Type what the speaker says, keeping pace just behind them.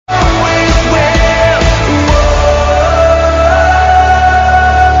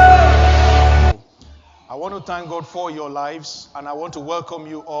thank God for your lives, and I want to welcome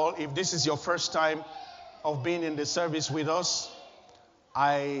you all. If this is your first time of being in the service with us,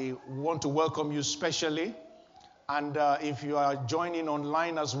 I want to welcome you specially. And if you are joining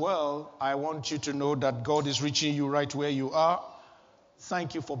online as well, I want you to know that God is reaching you right where you are.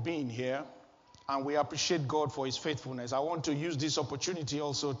 Thank you for being here, and we appreciate God for his faithfulness. I want to use this opportunity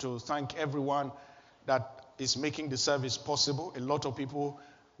also to thank everyone that is making the service possible. A lot of people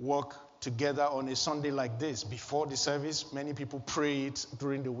work together on a Sunday like this before the service. Many people pray it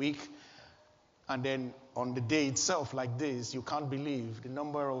during the week. And then on the day itself like this, you can't believe the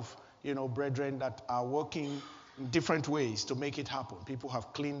number of, brethren that are working in different ways to make it happen. People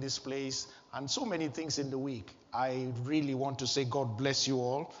have cleaned this place and so many things in the week. I really want to say God bless you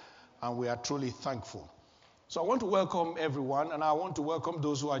all, and we are truly thankful. So I want to welcome everyone, and I want to welcome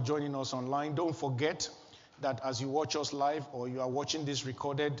those who are joining us online. Don't forget that as you watch us live, or you are watching this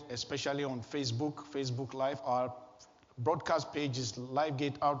recorded, especially on Facebook Live, our broadcast page is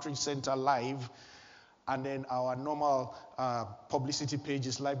LiveGate Outreach Center Live, and then our normal publicity page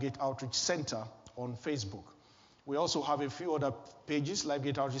is LiveGate Outreach Center on Facebook. We also have a few other pages,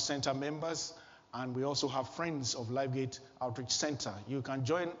 LiveGate Outreach Center members, and we also have friends of LiveGate Outreach Center. You can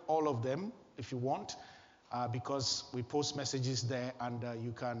join all of them if you want, because we post messages there, and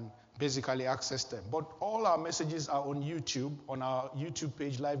you can basically access them. But all our messages are on YouTube, on our YouTube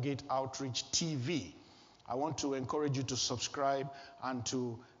page, LiveGate Outreach TV. I want to encourage you to subscribe and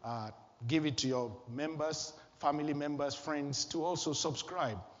to give it to your members, family members, friends, to also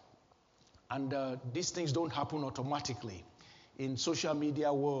subscribe. And these things don't happen automatically. In social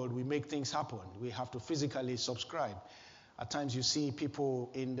media world, we make things happen. We have to physically subscribe. At times you see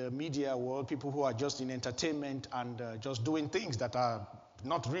people in the media world, people who are just in entertainment and just doing things that are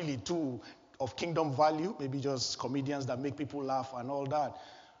not really too of kingdom value, maybe just comedians that make people laugh and all that.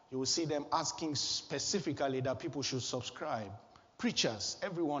 You will see them asking specifically that people should subscribe. Preachers,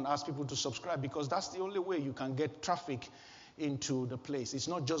 everyone asks people to subscribe because that's the only way you can get traffic into the place. It's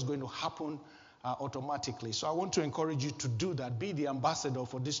not just going to happen automatically. So I want to encourage you to do that. Be the ambassador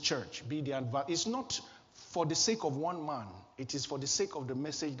for this church. It's not for the sake of one man. It is for the sake of the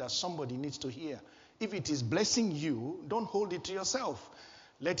message that somebody needs to hear. If it is blessing you, don't hold it to yourself.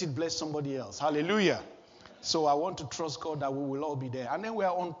 Let it bless somebody else. Hallelujah. So I want to trust God that we will all be there. And then we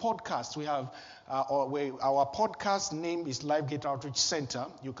are on podcast. We have our podcast name is LiveGate Outreach Center.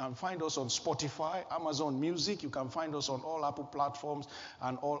 You can find us on Spotify, Amazon Music. You can find us on all Apple platforms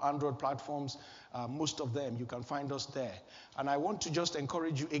and all Android platforms. Most of them, you can find us there. And I want to just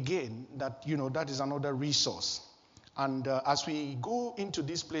encourage you again that, that is another resource. And as we go into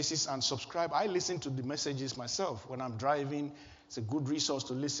these places and subscribe, I listen to the messages myself when I'm driving. It's a good resource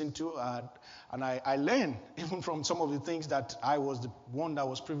to listen to. And I learn even from some of the things that I was the one that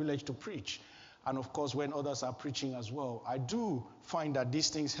was privileged to preach. And of course, when others are preaching as well, I do find that these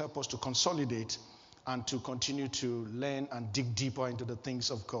things help us to consolidate and to continue to learn and dig deeper into the things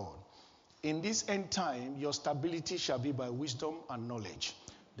of God. In this end time, your stability shall be by wisdom and knowledge.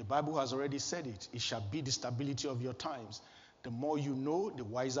 The Bible has already said it. It shall be the stability of your times. The more you know, the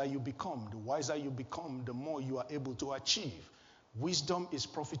wiser you become. The wiser you become, the more you are able to achieve. Wisdom is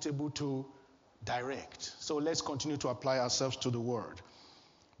profitable to direct. So let's continue to apply ourselves to the word.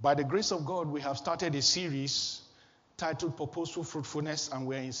 By the grace of God, we have started a series titled Purposeful Fruitfulness, and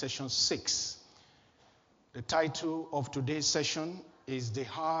we're in session 6. The title of today's session is The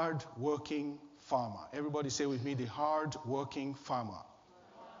Hard-Working Farmer. Everybody say with me, The Hard-Working Farmer.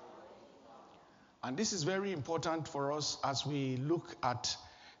 And this is very important for us as we look at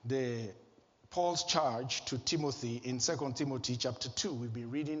Paul's charge to Timothy in 2 Timothy chapter 2. We've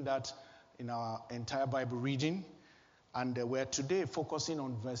been reading that in our entire Bible reading. And we're today focusing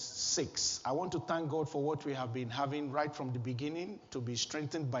on verse 6. I want to thank God for what we have been having right from the beginning, to be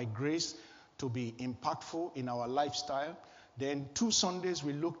strengthened by grace, to be impactful in our lifestyle. Then 2 Sundays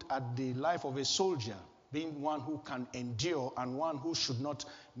we looked at the life of a soldier, being one who can endure and one who should not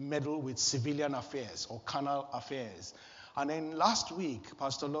meddle with civilian affairs or carnal affairs. And then last week,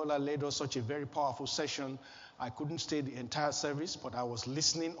 Pastor Lola led us such a very powerful session. I couldn't stay the entire service, but I was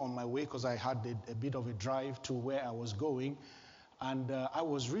listening on my way because I had a bit of a drive to where I was going. And I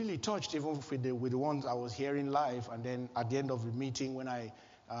was really touched even with the ones I was hearing live. And then at the end of the meeting, when I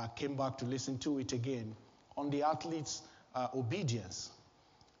came back to listen to it again, on the athlete's obedience.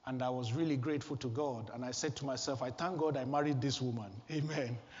 And I was really grateful to God. And I said to myself, I thank God I married this woman.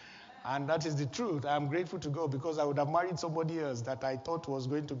 Amen. And that is the truth. I'm grateful to God because I would have married somebody else that I thought was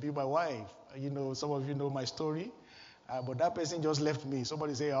going to be my wife. Some of you know my story. But that person just left me.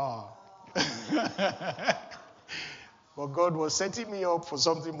 Somebody say, But God was setting me up for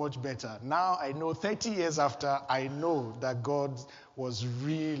something much better. Now I know 30 years after, I know that God was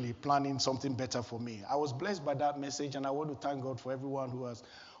really planning something better for me. I was blessed by that message, and I want to thank God for everyone who has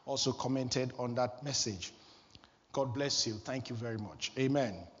also commented on that message. God bless you. Thank you very much.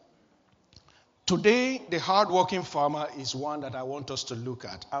 Amen. Today, the hardworking farmer is one that I want us to look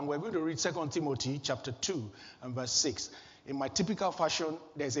at. And we're going to read 2 Timothy chapter 2 and verse 6. In my typical fashion,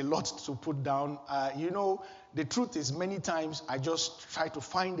 there's a lot to put down. The truth is many times I just try to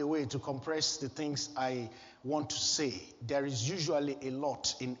find a way to compress the things I want to say. There is usually a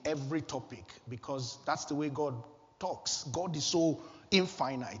lot in every topic because that's the way God talks. God is so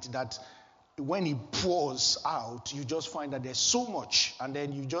infinite that when he pours out, you just find that there's so much, and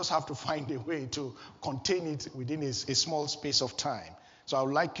then you just have to find a way to contain it within a small space of time. So I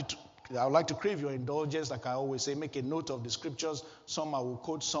would like to crave your indulgence, like I always say. Make a note of the scriptures. Some I will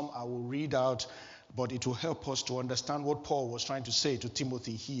quote, some I will read out, but it will help us to understand what Paul was trying to say to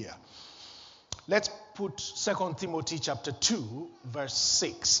Timothy here. Let's put 2 Timothy chapter 2, verse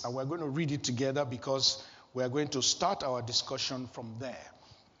 6, and we're going to read it together because we're going to start our discussion from there.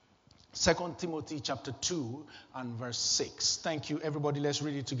 2 Timothy chapter 2 and verse 6. Thank you, everybody. Let's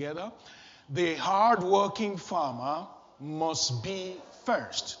read it together. The hard-working farmer must be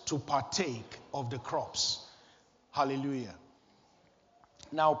first to partake of the crops. Hallelujah.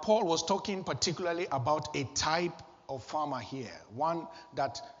 Now, Paul was talking particularly about a type of farmer here, one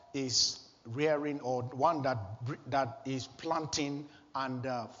that is rearing or one that is planting and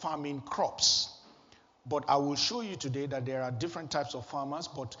farming crops. But I will show you today that there are different types of farmers,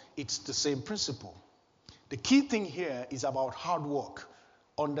 but it's the same principle. The key thing here is about hard work.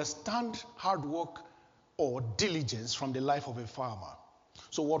 Understand hard work or diligence from the life of a farmer.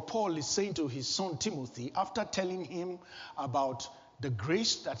 So what Paul is saying to his son Timothy, after telling him about the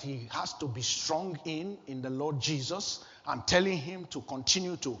grace that he has to be strong in the Lord Jesus, and telling him to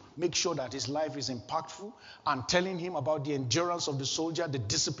continue to make sure that his life is impactful, and telling him about the endurance of the soldier, the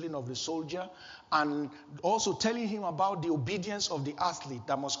discipline of the soldier, and also telling him about the obedience of the athlete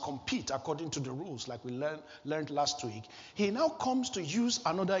that must compete according to the rules, like we learned last week. He now comes to use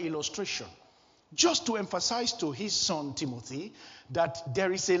another illustration, just to emphasize to his son Timothy that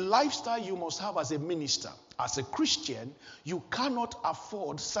there is a lifestyle you must have as a minister. As a Christian, you cannot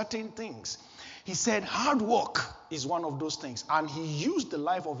afford certain things. He said hard work is one of those things, and he used the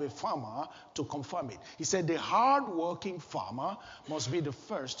life of a farmer to confirm it. He said the hard-working farmer must be the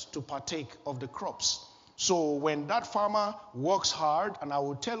first to partake of the crops. So when that farmer works hard, and I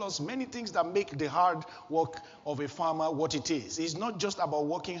will tell us many things that make the hard work of a farmer what it is. It's not just about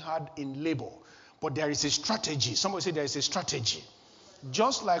working hard in labor, but there is a strategy. Somebody say there is a strategy.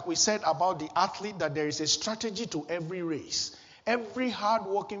 Just like we said about the athlete, that there is a strategy to every race. Every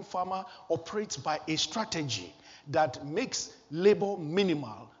hard-working farmer operates by a strategy that makes labor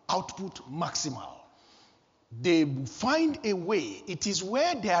minimal, output maximal. They find a way. It is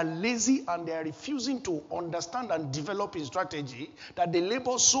where they are lazy and they are refusing to understand and develop a strategy that they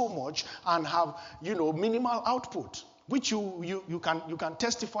labor so much and have, minimal output, which you can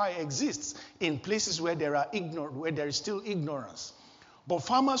testify exists in places where there is still ignorance. But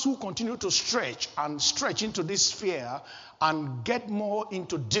farmers who continue to stretch into this sphere and get more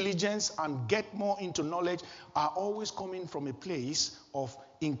into diligence and get more into knowledge are always coming from a place of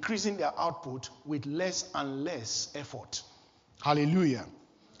increasing their output with less and less effort. Hallelujah.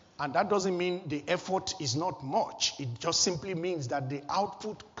 And that doesn't mean the effort is not much. It just simply means that the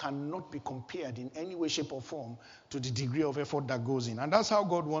output cannot be compared in any way, shape, or form to the degree of effort that goes in. And that's how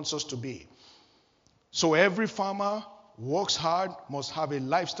God wants us to be. So every farmer works hard, must have a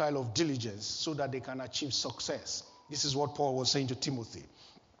lifestyle of diligence so that they can achieve success. This is what Paul was saying to Timothy.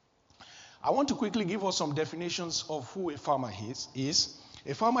 I want to quickly give us some definitions of who a farmer is.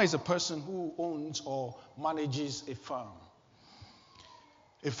 A farmer is a person who owns or manages a farm.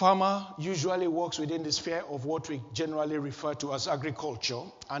 A farmer usually works within the sphere of what we generally refer to as agriculture,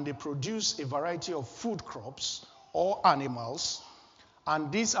 and they produce a variety of food crops or animals,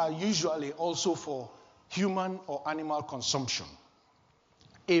 and these are usually also for human or animal consumption.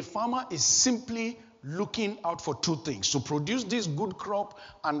 A farmer is simply looking out for two things: to produce this good crop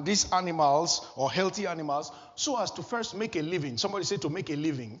and these animals or healthy animals so as to first make a living. Somebody say to make a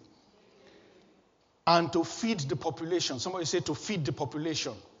living. And to feed the population. Somebody say to feed the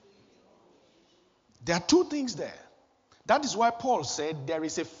population. There are two things there. That is why Paul said there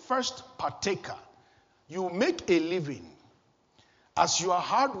is a first partaker. You make a living. As you are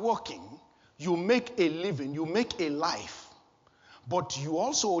hardworking, you make a living, you make a life. But you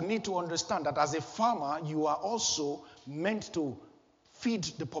also need to understand that as a farmer, you are also meant to feed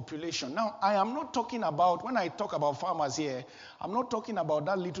the population. Now, I am not talking about, when I talk about farmers here, I'm not talking about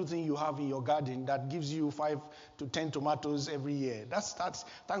that little thing you have in your garden that gives you 5 to 10 tomatoes every year. That's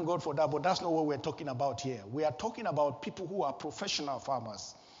thank God for that, but that's not what we're talking about here. We are talking about people who are professional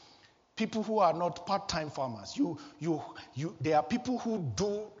farmers. People who are not part-time farmers. There are people who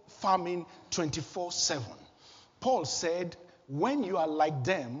do farming 24/7. Paul said, when you are like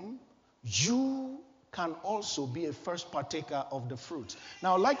them, you can also be a first partaker of the fruit.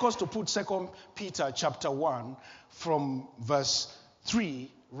 Now, I'd like us to put 2 Peter chapter 1 from verse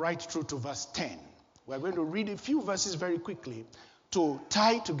 3 right through to verse 10. We're going to read a few verses very quickly to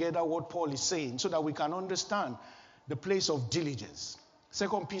tie together what Paul is saying so that we can understand the place of diligence.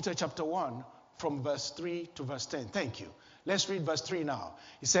 2 Peter chapter 1 from verse 3 to verse 10. Thank you. Let's read verse 3 now.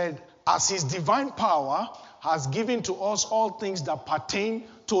 He said, as his divine power has given to us all things that pertain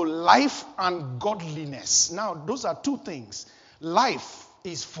to life and godliness. Now, those are two things. Life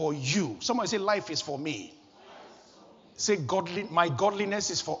is for you. Somebody say, life is for me. Say, my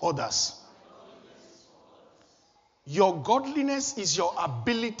godliness is for others. Your godliness is your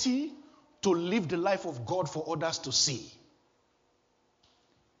ability to live the life of God for others to see.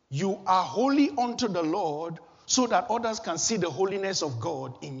 You are holy unto the Lord so that others can see the holiness of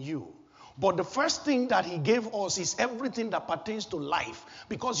God in you. But the first thing that he gave us is everything that pertains to life.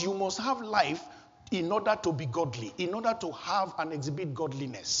 Because you must have life in order to be godly, in order to have and exhibit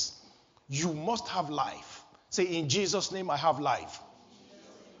godliness. You must have life. Say, in Jesus' name I have life.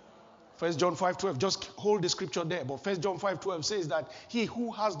 1 John 5:12, just hold the scripture there. But 1 John 5:12 says that he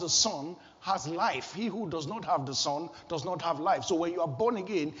who has the Son has life. He who does not have the Son does not have life. So when you are born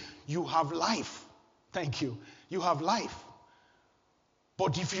again, you have life. Thank you. You have life.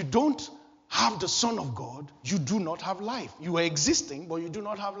 But if you don't have the Son of God, you do not have life. You are existing, but you do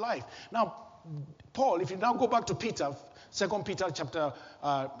not have life. Now, Paul, if you now go back to Peter, 2 Peter chapter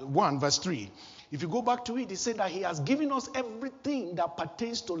 1, verse 3. If you go back to it, he said that he has given us everything that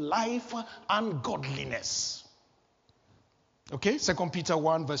pertains to life and godliness. Okay, 2 Peter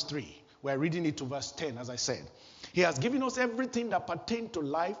 1, verse 3. We're reading it to verse 10, as I said. He has given us everything that pertains to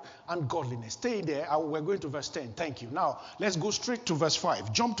life and godliness. Stay there. We're going to verse 10. Thank you. Now, let's go straight to verse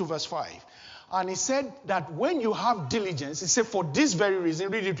 5. Jump to verse 5. And he said that when you have diligence, he said, for this very reason,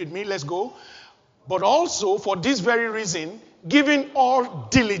 read it with me, let's go. But also, for this very reason, giving all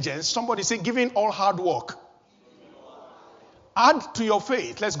diligence. Somebody say, giving all hard work. Add to your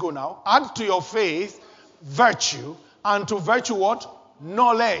faith. Let's go now. Add to your faith virtue. And to virtue what?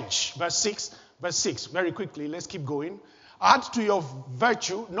 Knowledge. Verse 6. Verse 6. Very quickly. Let's keep going. Add to your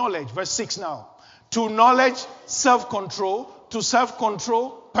virtue knowledge. Verse 6 now. To knowledge, self-control. To self-control,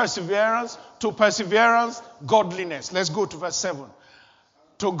 perseverance. To perseverance, godliness. Let's go to verse 7.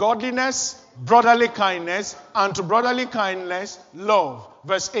 To godliness, brotherly kindness, and to brotherly kindness, love.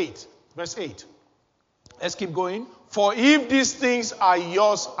 Verse 8. Verse 8. Let's keep going. For if these things are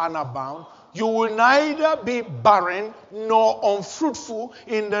yours and abound, you will neither be barren nor unfruitful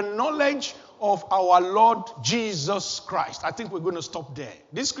in the knowledge of our Lord Jesus Christ. I think we're going to stop there.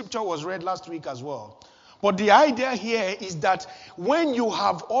 This scripture was read last week as well. But the idea here is that when you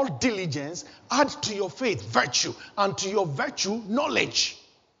have all diligence, add to your faith virtue, and to your virtue knowledge.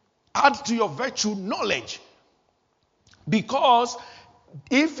 Add to your virtue knowledge. Because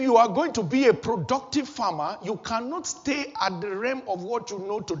if you are going to be a productive farmer, you cannot stay at the realm of what you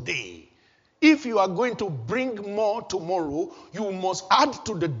know today. If you are going to bring more tomorrow, you must add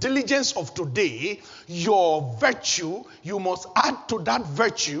to the diligence of today your virtue. You must add to that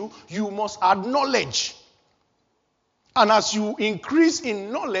virtue, you must add knowledge. And as you increase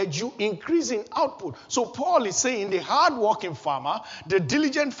in knowledge, you increase in output. So Paul is saying the hard-working farmer, the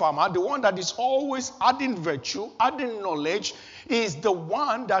diligent farmer, the one that is always adding virtue, adding knowledge, is the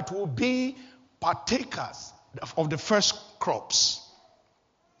one that will be partakers of the first crops.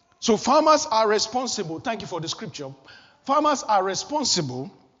 So farmers are responsible. Thank you for the scripture. Farmers are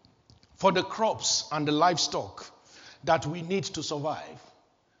responsible for the crops and the livestock that we need to survive.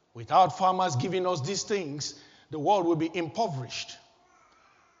 Without farmers giving us these things, the world will be impoverished.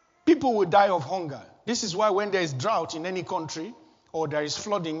 People will die of hunger. This is why when there is drought in any country, or there is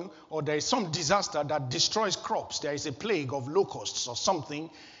flooding, or there is some disaster that destroys crops, there is a plague of locusts or something,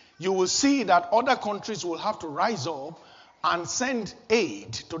 you will see that other countries will have to rise up and send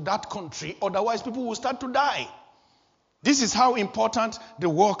aid to that country. Otherwise, people will start to die. This is how important the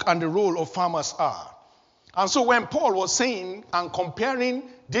work and the role of farmers are. And so when Paul was saying and comparing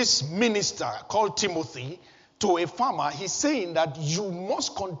this minister called Timothy to a farmer, he's saying that you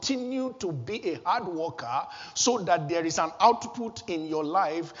must continue to be a hard worker so that there is an output in your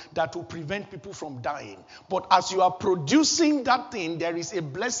life that will prevent people from dying. But as you are producing that thing, there is a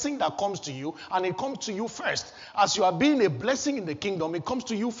blessing that comes to you, and it comes to you first. As you are being a blessing in the kingdom, it comes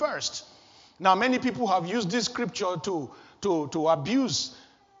to you first. Now, many people have used this scripture to abuse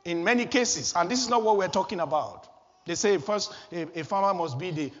in many cases, and this is not what we're talking about. They say first a farmer must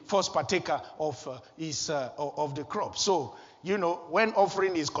be the first partaker of the crop. So, when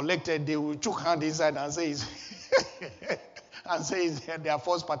offering is collected, they will choke hand inside and say they are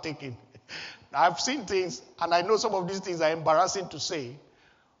first partaking. I've seen things, and I know some of these things are embarrassing to say,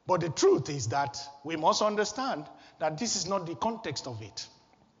 but the truth is that we must understand that this is not the context of it.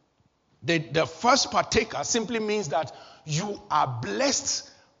 The first partaker simply means that you are blessed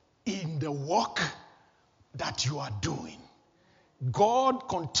in the work that you are doing. God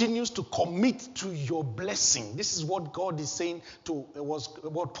continues to commit to your blessing. This is what God is saying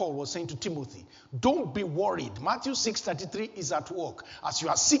what Paul was saying to Timothy. Don't be worried. Matthew 6:33 is at work. As you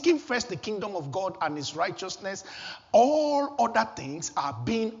are seeking first the kingdom of God and his righteousness, all other things are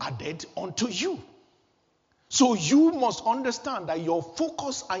being added unto you. So you must understand that your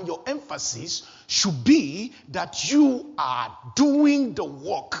focus and your emphasis should be that you are doing the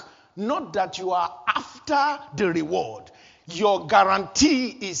work, not that you are after the reward. Your guarantee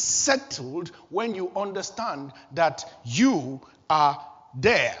is settled when you understand that you are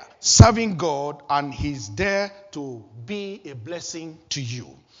there serving God and he's there to be a blessing to you.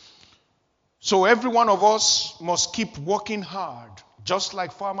 So every one of us must keep working hard. Just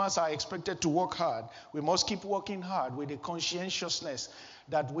like farmers are expected to work hard, we must keep working hard with the conscientiousness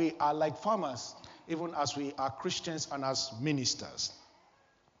that we are like farmers, even as we are Christians and as ministers.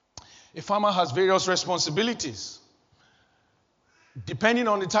 A farmer has various responsibilities. Depending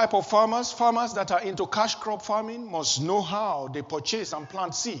on the type of farmers that are into cash crop farming must know how they purchase and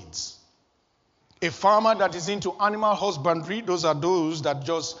plant seeds. A farmer that is into animal husbandry, those are those that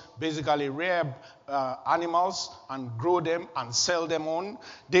just basically rear animals and grow them and sell them on.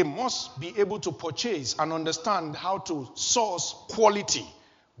 They must be able to purchase and understand how to source quality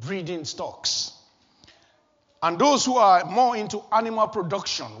breeding stocks. And those who are more into animal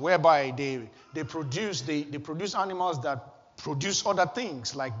production, whereby they produce animals that produce other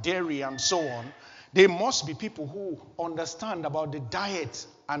things like dairy and so on, they must be people who understand about the diet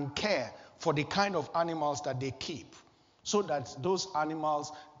and care for the kind of animals that they keep, so that those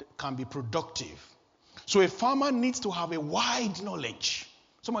animals can be productive. So a farmer needs to have a wide knowledge.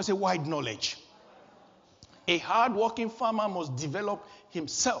 Somebody say wide knowledge. A hard-working farmer must develop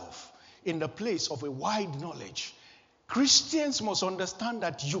himself in the place of a wide knowledge. Christians must understand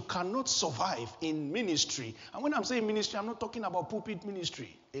that you cannot survive in ministry. And when I'm saying ministry, I'm not talking about pulpit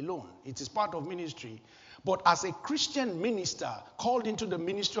ministry alone. It is part of ministry. But as a Christian minister called into the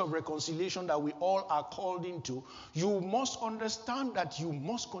ministry of reconciliation that we all are called into, you must understand that you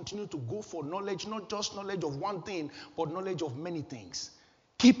must continue to go for knowledge, not just knowledge of one thing, but knowledge of many things.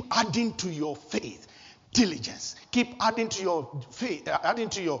 Keep adding to your faith. Diligence. Keep adding to your faith, adding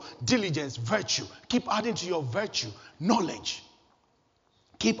to your diligence, virtue. Keep adding to your virtue, knowledge.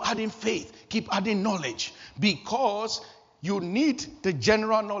 Keep adding faith. Keep adding knowledge. Because you need the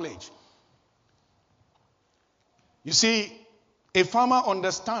general knowledge. You see, a farmer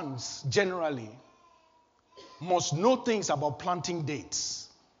understands generally, must know things about planting dates.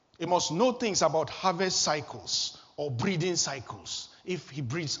 He must know things about harvest cycles or breeding cycles if he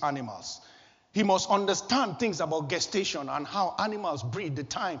breeds animals. He must understand things about gestation and how animals breed, the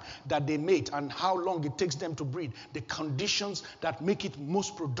time that they mate and how long it takes them to breed, the conditions that make it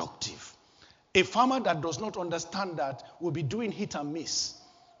most productive. A farmer that does not understand that will be doing hit and miss,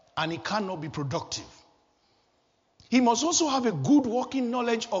 and he cannot be productive. He must also have a good working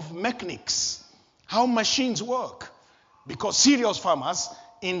knowledge of mechanics, how machines work, because serious farmers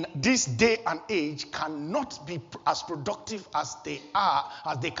in this day and age cannot be as productive as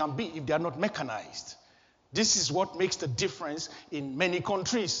they can be if they are not mechanized. This is what makes the difference in many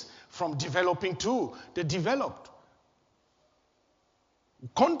countries from developing to the developed.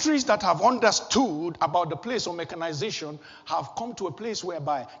 Countries that have understood about the place of mechanization have come to a place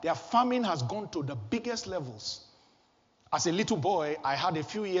whereby their farming has gone to the biggest levels. As a little boy, I had a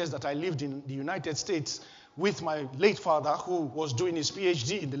few years that I lived in the United States with my late father, who was doing his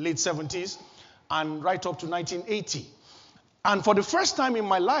PhD in the late 70s and right up to 1980. And for the first time in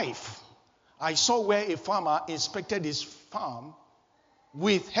my life, I saw where a farmer inspected his farm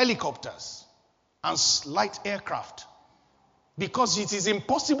with helicopters and light aircraft, because it is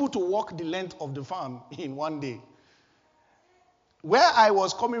impossible to walk the length of the farm in one day. Where I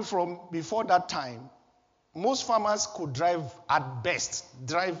was coming from before that time, most farmers could drive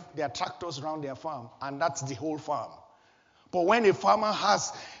their tractors around their farm, and that's the whole farm. But when a farmer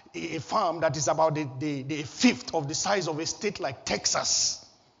has a farm that is about the fifth of the size of a state like Texas,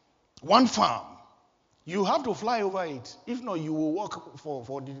 one farm, you have to fly over it. If not, you will walk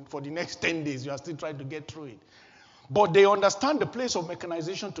for the next 10 days. You are still trying to get through it. But they understand the place of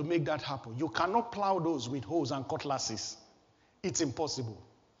mechanization to make that happen. You cannot plow those with hoes and cutlasses. It's impossible.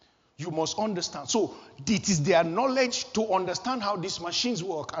 You must understand. So it is their knowledge to understand how these machines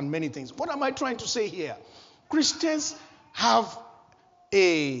work and many things. What am I trying to say here? Christians have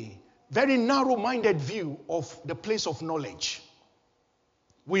a very narrow-minded view of the place of knowledge.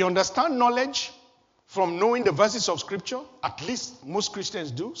 We understand knowledge from knowing the verses of Scripture. At least most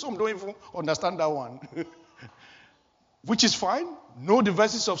Christians do. Some don't even understand that one. Which is fine. Know the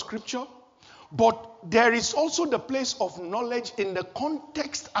verses of Scripture. But there is also the place of knowledge in the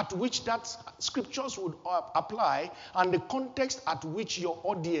context at which that scriptures would apply and the context at which your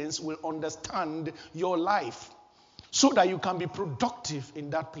audience will understand your life so that you can be productive in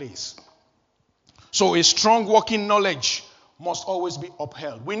that place. So a strong working knowledge must always be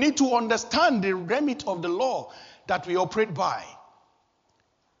upheld. We need to understand the remit of the law that we operate by.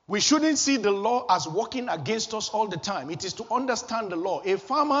 We shouldn't see the law as working against us all the time. It is to understand the law. A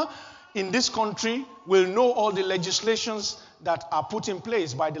farmer in this country will know all the legislations that are put in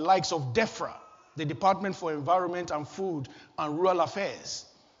place by the likes of DEFRA, the Department for Environment and Food and Rural Affairs.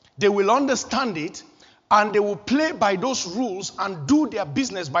 They will understand it and they will play by those rules and do their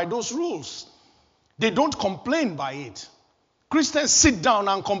business by those rules. They don't complain by it. Christians sit down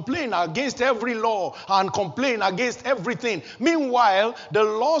and complain against every law and complain against everything. Meanwhile, the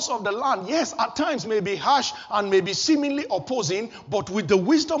laws of the land, yes, at times may be harsh and may be seemingly opposing, but with the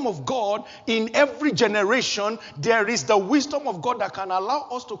wisdom of God in every generation, there is the wisdom of God that can allow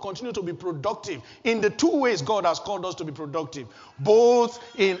us to continue to be productive in the two ways God has called us to be productive, both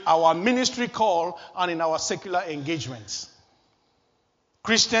in our ministry call and in our secular engagements.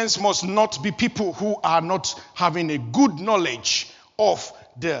 Christians must not be people who are not having a good knowledge of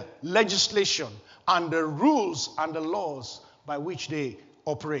the legislation and the rules and the laws by which they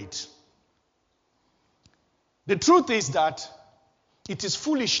operate. The truth is that it is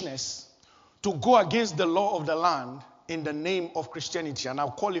foolishness to go against the law of the land in the name of Christianity, and I'll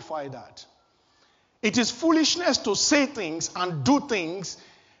qualify that. It is foolishness to say things and do things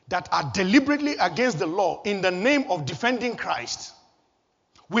that are deliberately against the law in the name of defending Christ.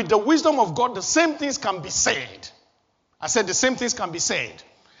 With the wisdom of God, the same things can be said. I said the same things can be said.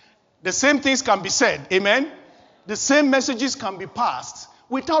 The same things can be said. Amen? The same messages can be passed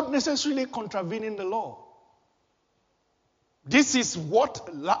without necessarily contravening the law. This is what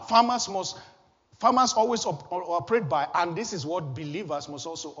farmers always operate by, and this is what believers must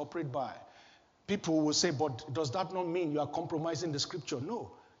also operate by. People will say, but does that not mean you are compromising the scripture?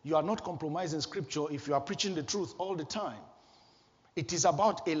 No, you are not compromising scripture if you are preaching the truth all the time. It is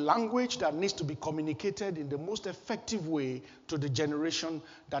about a language that needs to be communicated in the most effective way to the generation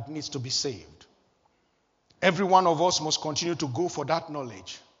that needs to be saved. Every one of us must continue to go for that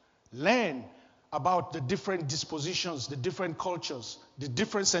knowledge. Learn about the different dispositions, the different cultures, the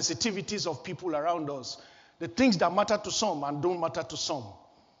different sensitivities of people around us, the things that matter to some and don't matter to some.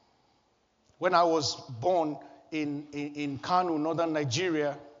 When I was born in Kano, northern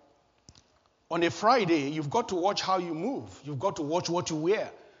Nigeria, on a Friday, you've got to watch how you move. You've got to watch what you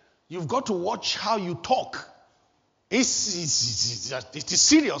wear. You've got to watch how you talk. It is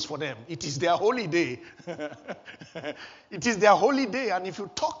serious for them. It is their holy day. It is their holy day, and if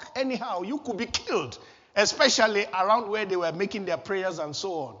you talk anyhow, you could be killed, especially around where they were making their prayers and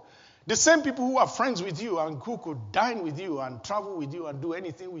so on. The same people who are friends with you and who could dine with you and travel with you and do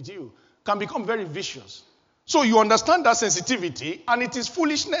anything with you can become very vicious. So you understand that sensitivity, and it is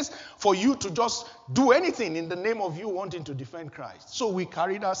foolishness for you to just do anything in the name of you wanting to defend Christ. So we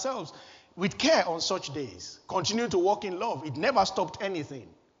carried ourselves with care on such days. Continue to walk in love. It never stopped anything.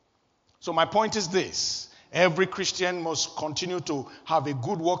 So my point is this. Every Christian must continue to have a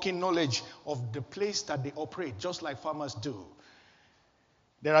good working knowledge of the place that they operate, just like farmers do.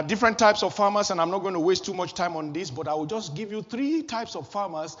 There are different types of farmers, and I'm not going to waste too much time on this, but I will just give you 3 types of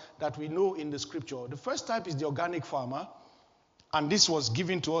farmers that we know in the scripture. The first type is the organic farmer, and this was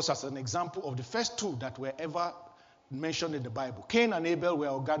given to us as an example of the first 2 that were ever mentioned in the Bible. Cain and Abel were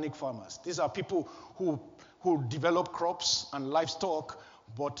organic farmers. These are people who develop crops and livestock,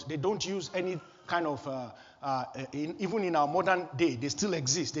 but they don't use any kind of, even in our modern day, they still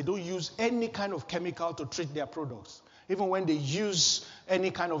exist. They don't use any kind of chemical to treat their products. Even when they use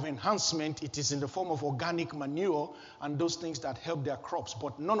any kind of enhancement, it is in the form of organic manure and those things that help their crops.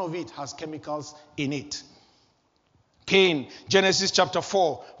 But none of it has chemicals in it. Cain, Genesis chapter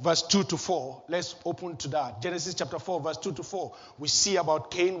 4, verse 2 to 4. Let's open to that. Genesis chapter 4, verse 2 to 4. We see about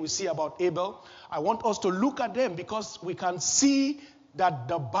Cain, we see about Abel. I want us to look at them because we can see that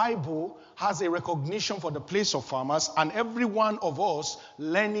the Bible has a recognition for the place of farmers, and every one of us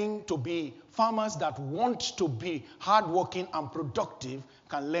learning to be farmers that want to be hardworking and productive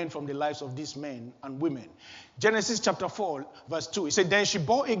can learn from the lives of these men and women. Genesis chapter 4, verse 2. It said, then she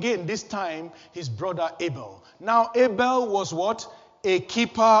bore again, this time his brother Abel. Now Abel was what? A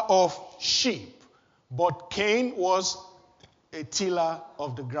keeper of sheep. But Cain was a tiller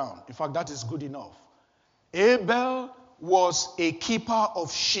of the ground. In fact, that is good enough. Abel was a keeper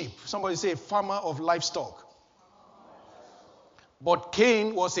of sheep. Somebody say a farmer of livestock. But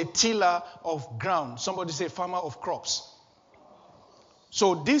Cain was a tiller of ground. Somebody say farmer of crops.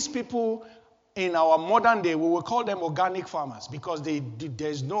 So these people in our modern day, we will call them organic farmers because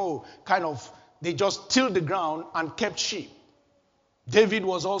there's no kind of, they just tilled the ground and kept sheep. David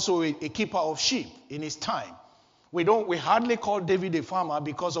was also a keeper of sheep in his time. We hardly call David a farmer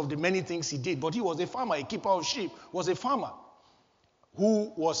because of the many things he did, but he was a farmer. A keeper of sheep was a farmer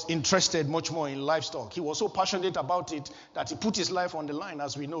who was interested much more in livestock. He was so passionate about it that he put his life on the line,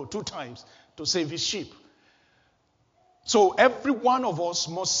 as we know, 2 times to save his sheep. So every one of us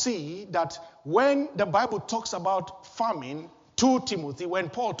must see that when the Bible talks about farming to Timothy, when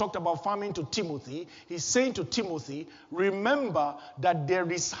Paul talked about farming to Timothy, he's saying to Timothy, remember that there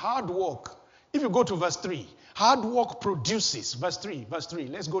is hard work. If you go to verse 3, hard work produces, verse 3,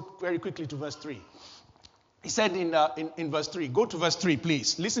 let's go very quickly to verse 3. He said in verse 3, go to verse 3,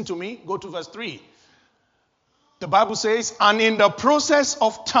 please. Listen to me, go to verse 3. The Bible says, and in the process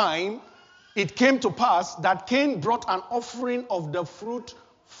of time, it came to pass that Cain brought an offering of the fruit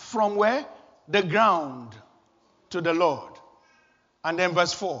from where? The ground to the Lord. And then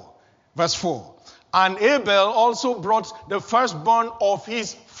verse 4. And Abel also brought the firstborn of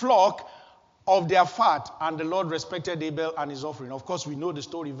his flock of their fat, and the Lord respected Abel and his offering. Of course, we know the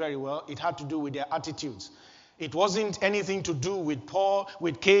story very well. It had to do with their attitudes. It wasn't anything to do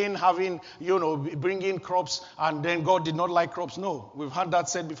with Cain having, bringing crops, and then God did not like crops. No, we've had that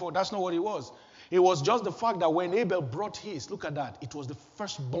said before. That's not what it was. It was just the fact that when Abel brought his, look at that, it was the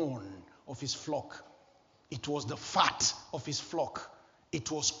firstborn of his flock. It was the fat of his flock. It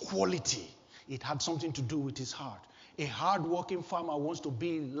was quality. It had something to do with his heart. A hard-working farmer wants to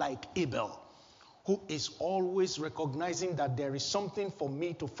be like Abel, who is always recognizing that there is something for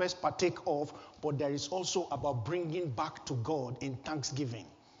me to first partake of, but there is also about bringing back to God in thanksgiving.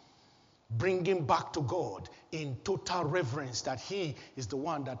 Bringing back to God in total reverence that he is the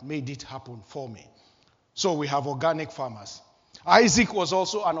one that made it happen for me. So we have organic farmers. Isaac was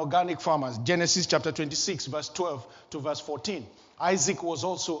also an organic farmer. Genesis chapter 26, verse 12 to verse 14. Isaac was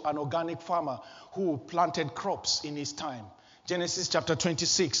also an organic farmer who planted crops in his time. Genesis chapter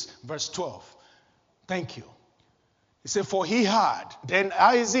 26, verse 12. Thank you. He said, for he had. Then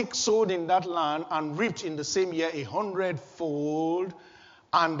Isaac sowed in that land and reaped in the same year 100-fold.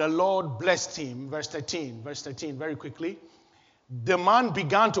 And the Lord blessed him. Verse 13, very quickly. The man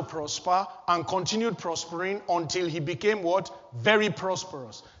began to prosper and continued prospering until he became what? Very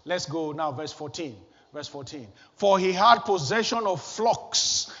prosperous. Let's go now, verse 14. For he had possession of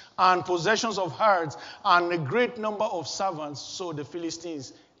flocks and possessions of herds and a great number of servants, so the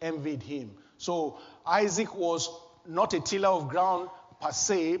Philistines envied him. So Isaac was not a tiller of ground per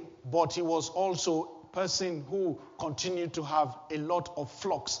se, but he was also a person who continued to have a lot of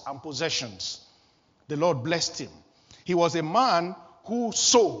flocks and possessions. The Lord blessed him. He was a man who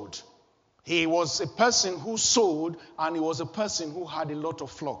sowed. He was a person who sowed, and he was a person who had a lot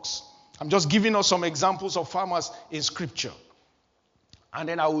of flocks. I'm just giving us some examples of farmers in Scripture. And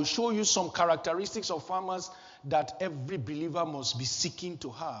then I will show you some characteristics of farmers that every believer must be seeking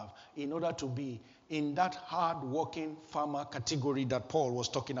to have in order to be in that hard-working farmer category that Paul was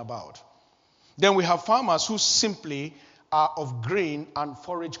talking about. Then we have farmers who simply are of grain and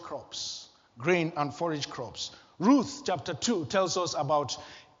forage crops. Ruth chapter 2 tells us about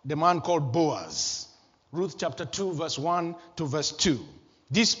the man called Boaz. Ruth chapter 2 verse 1 to verse 2.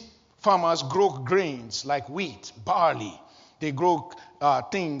 These farmers grow grains like wheat, barley. They grow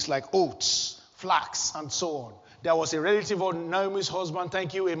things like oats, flax, and so on. There was a relative of Naomi's husband,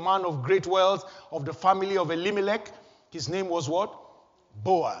 thank you, a man of great wealth of the family of Elimelech. His name was what?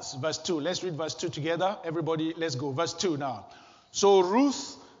 Boaz. Verse 2. Let's read verse 2 together. Everybody, let's go. Verse 2 now. So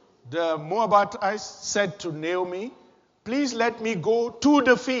Ruth, the Moabitess, said to Naomi, please let me go to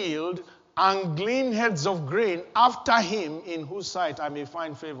the field and glean heads of grain after him in whose sight I may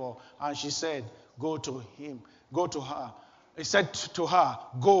find favor. And she said, go to her. He said to her,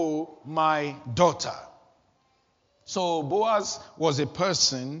 go, my daughter. So Boaz was a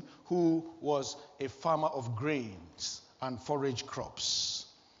person who was a farmer of grains and forage crops.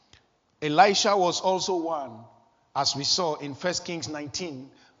 Elisha was also one, as we saw in 1 Kings 19,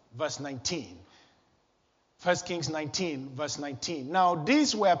 verse 19. 1 Kings 19, verse 19. Now,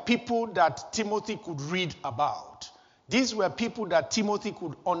 these were people that Timothy could read about. These were people that Timothy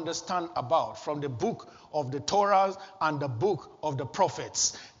could understand about from the book of the Torah and the book of the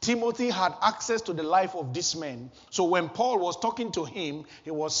prophets. Timothy had access to the life of these men. So when Paul was talking to him,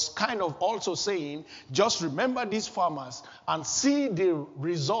 he was kind of also saying, just remember these farmers and see the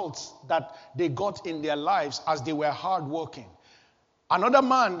results that they got in their lives as they were hardworking. Another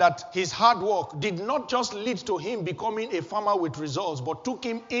man that his hard work did not just lead to him becoming a farmer with results, but took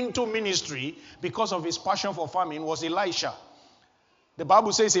him into ministry because of his passion for farming was Elisha. The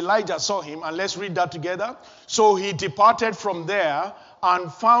Bible says Elijah saw him, and let's read that together. So he departed from there and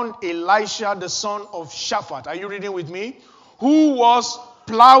found Elisha, the son of Shaphat. Are you reading with me? Who was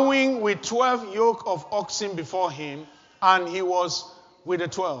plowing with 12 yoke of oxen before him, and he was with the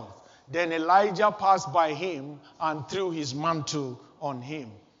 12. Then Elijah passed by him and threw his mantle on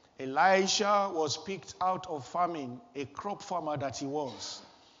him. Elisha was picked out of farming, a crop farmer that he was.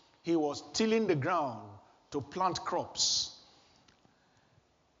 He was tilling the ground to plant crops.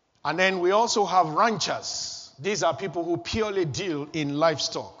 And then we also have ranchers. These are people who purely deal in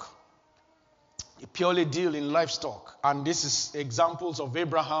livestock. They purely deal in livestock. And this is examples of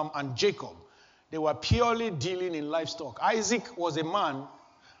Abraham and Jacob. They were purely dealing in livestock. Isaac was a man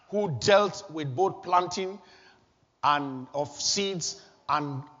who dealt with both planting and of seeds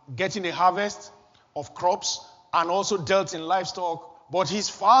and getting a harvest of crops, and also dealt in livestock. But his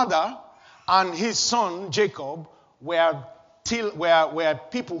father and his son Jacob were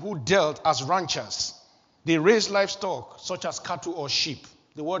people who dealt as ranchers. They raised livestock such as cattle or sheep.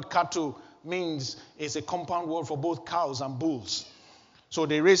 The word cattle is a compound word for both cows and bulls. So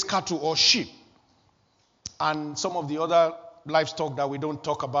they raised cattle or sheep, and some of the other livestock that we don't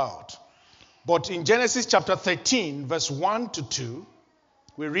talk about. But in Genesis chapter 13, verse 1 to 2,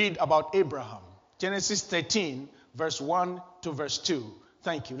 we read about Abraham. Genesis 13, verse 1 to verse 2.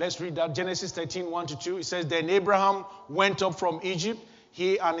 Thank you. Let's read that. Genesis 13, 1 to 2. It says, Then Abraham went up from Egypt,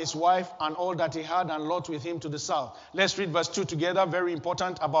 he and his wife and all that he had, and Lot with him to the south. Let's read verse 2 together. Very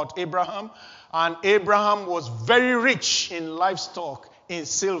important about Abraham. And Abraham was very rich in livestock, in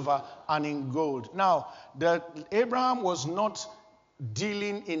silver, and in gold. Now, Abraham was not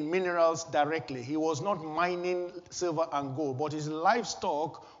dealing in minerals directly. He was not mining silver and gold, but his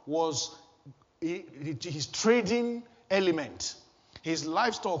livestock was his trading element. His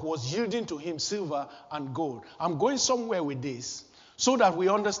livestock was yielding to him silver and gold. I'm going somewhere with this so that we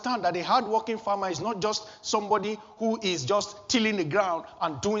understand that a hard-working farmer is not just somebody who is just tilling the ground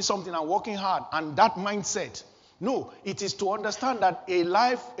and doing something and working hard and that mindset. No, it is to understand that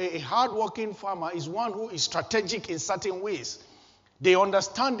a hard-working farmer is one who is strategic in certain ways. They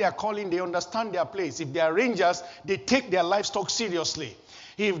understand their calling, they understand their place. If they are rangers, they take their livestock seriously.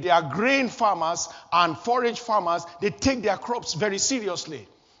 If they are grain farmers and forage farmers, they take their crops very seriously.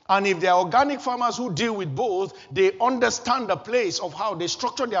 And if they are organic farmers who deal with both, they understand the place of how they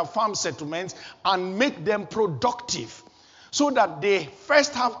structure their farm settlements and make them productive so that they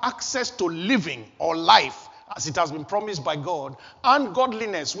first have access to living or life as it has been promised by God, and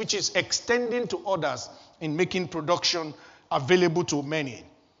godliness, which is extending to others in making production available to many.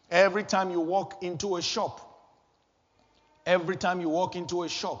 Every time you walk into a shop,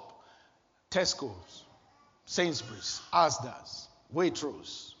 Tesco's, Sainsbury's, Asda's,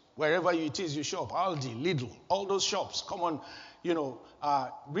 Waitrose, wherever it is you shop, Aldi, Lidl, all those shops, common,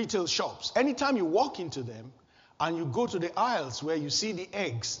 retail shops. Anytime you walk into them and you go to the aisles where you see the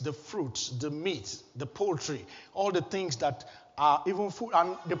eggs, the fruits, the meat, the poultry, all the things that are even food,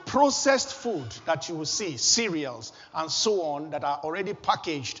 and the processed food that you will see, cereals and so on that are already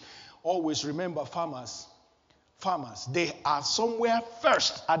packaged, always remember farmers, they are somewhere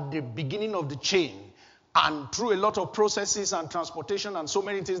first at the beginning of the chain. And through a lot of processes and transportation and so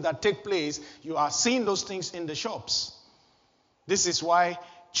many things that take place, you are seeing those things in the shops. This is why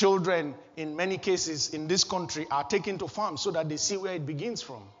children, in many cases in this country, are taken to farms so that they see where it begins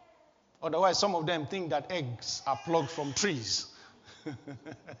from. Otherwise, some of them think that eggs are plucked from trees.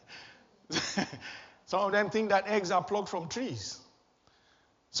 Some of them think that eggs are plucked from trees.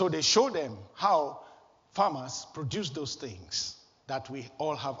 So they show them how farmers produce those things that we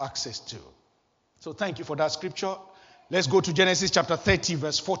all have access to. So thank you for that scripture. Let's go to Genesis chapter 30,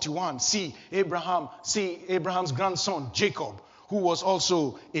 verse 41. See Abraham's grandson, Jacob, who was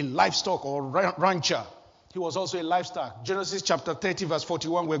also a livestock or rancher. He was also a livestock. Genesis chapter 30, verse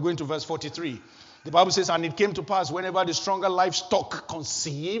 41, we're going to verse 43. The Bible says, and it came to pass whenever the stronger livestock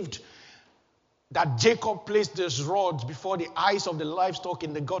conceived, that Jacob placed this rod before the eyes of the livestock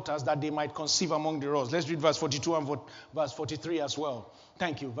in the gutters that they might conceive among the rods. Let's read verse 42 and verse 43 as well.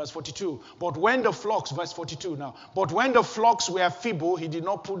 Thank you. Verse 42. But when the flocks, verse 42 now. But when the flocks were feeble, he did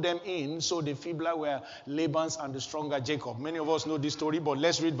not put them in, so the feebler were Laban's and the stronger Jacob. Many of us know this story, but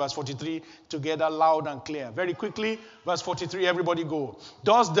let's read verse 43 together loud and clear. Very quickly, verse 43, everybody go.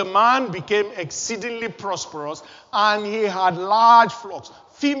 Thus the man became exceedingly prosperous, and he had large flocks,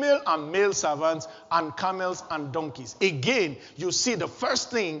 female and male servants, and camels and donkeys. Again, you see the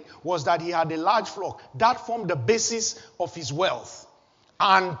first thing was that he had a large flock. That formed the basis of his wealth.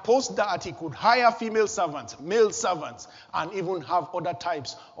 And post that, he could hire female servants, male servants, and even have other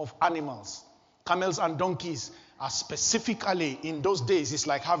types of animals. Camels and donkeys are specifically, in those days, it's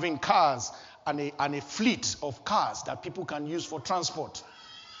like having cars and a fleet of cars that people can use for transport.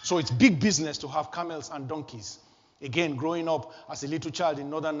 So it's big business to have camels and donkeys. Again, growing up as a little child in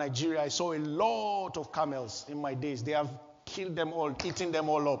northern Nigeria, I saw a lot of camels in my days. They have killed them all, eaten them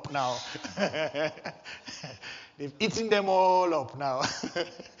all up now. They've eaten them all up now.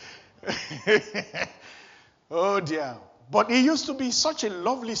 Oh dear. But it used to be such a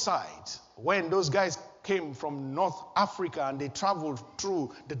lovely sight when those guys came from North Africa and they traveled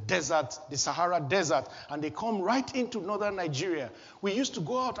through the desert, the Sahara Desert, and they come right into northern Nigeria. We used to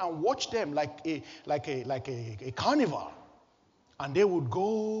go out and watch them like a carnival. And they would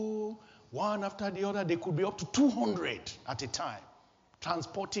go one after the other. They could be up to 200 at a time,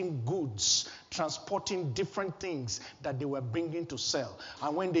 transporting goods, transporting different things that they were bringing to sell.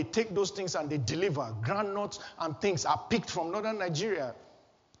 And when they take those things and they deliver, groundnuts and things are picked from northern Nigeria.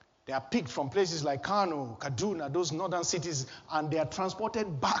 They are picked from places like Kano, Kaduna, those northern cities, and they are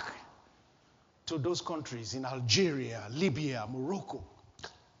transported back to those countries in Algeria, Libya, Morocco.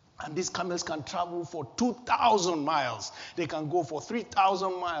 And these camels can travel for 2,000 miles. They can go for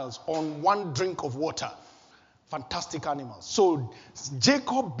 3,000 miles on one drink of water. Fantastic animals. So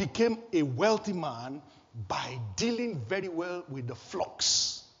Jacob became a wealthy man by dealing very well with the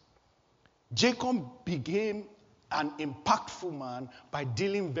flocks. Jacob became an impactful man by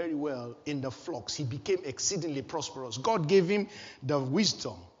dealing very well in the flocks. He became exceedingly prosperous. God gave him the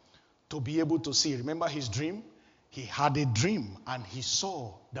wisdom to be able to see. Remember his dream? He had a dream and he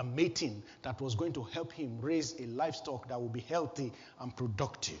saw the mating that was going to help him raise a livestock that would be healthy and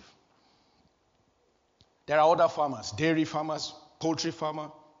productive. There are other farmers, dairy farmers, poultry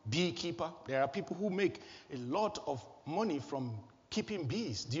farmer, beekeeper. There are people who make a lot of money from keeping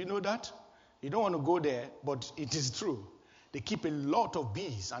bees. Do you know that? You don't want to go there, but it is true. They keep a lot of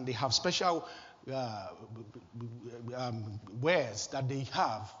bees and they have special wares that they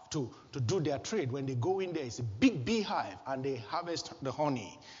have to do their trade. When they go in there, it's a big beehive and they harvest the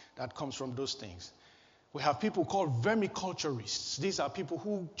honey that comes from those things. We have people called vermiculturists. These are people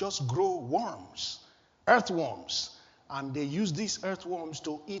who just grow worms, earthworms, and they use these earthworms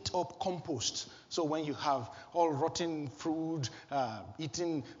to eat up compost. So when you have all rotten fruit,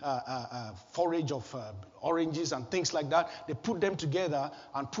 eating forage of oranges and things like that, they put them together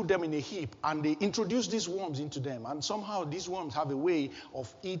and put them in a heap, and they introduce these worms into them. And somehow these worms have a way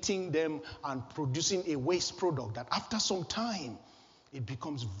of eating them and producing a waste product that after some time, it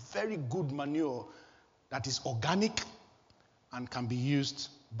becomes very good manure that is organic and can be used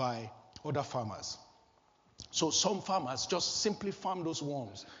by other farmers. So some farmers just simply farm those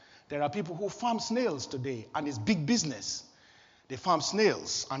worms. There are people who farm snails today, and it's big business. They farm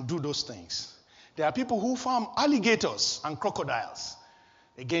snails and do those things. There are people who farm alligators and crocodiles.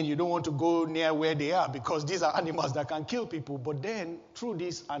 Again, you don't want to go near where they are because these are animals that can kill people. But then, through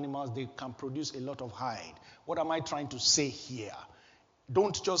these animals, they can produce a lot of hide. What am I trying to say here?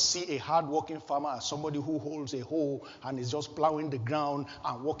 Don't just see a hard-working farmer as somebody who holds a hoe and is just plowing the ground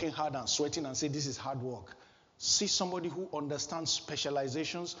and working hard and sweating and say this is hard work. See somebody who understands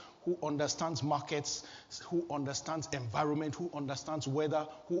specializations, who understands markets, who understands environment, who understands weather,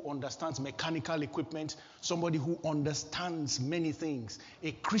 who understands mechanical equipment, somebody who understands many things.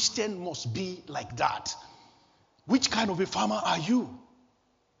 A Christian must be like that. Which kind of a farmer are you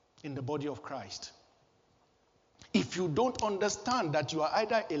in the body of Christ? If you don't understand that you are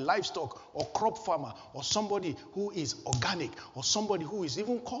either a livestock or crop farmer or somebody who is organic or somebody who is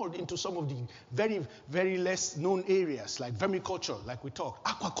even called into some of the very, very less known areas like vermiculture, like we talked,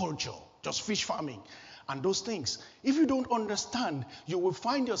 aquaculture, just fish farming and those things. If you don't understand, you will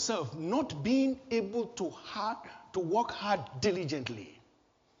find yourself not being able to work hard diligently.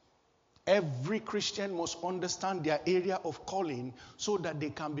 Every Christian must understand their area of calling so that they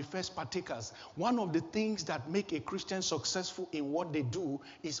can be first partakers. One of the things that make a Christian successful in what they do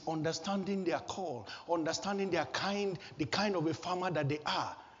is understanding their call, understanding the kind of a farmer that they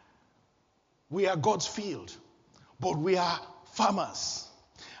are. We are God's field, but we are farmers.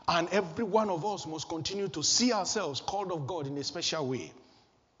 And every one of us must continue to see ourselves called of God in a special way.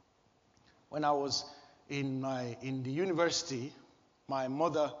 When I was in the university, my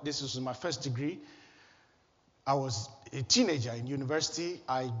mother, this was my first degree. I was a teenager in university.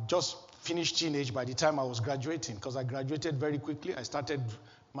 I just finished teenage by the time I was graduating, because I graduated very quickly. I started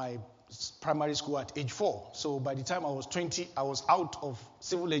my primary school at age 4. So by the time I was 20, I was out of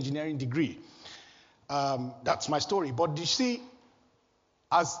civil engineering degree. That's my story. But you see,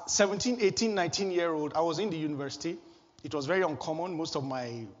 as 17, 18, 19-year-old, I was in the university. It was very uncommon. Most of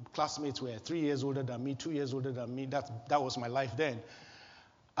my classmates were 3 years older than me, 2 years older than me. That was my life then.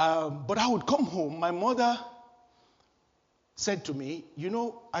 But I would come home. My mother said to me,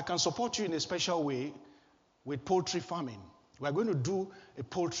 I can support you in a special way with poultry farming. We're going to do a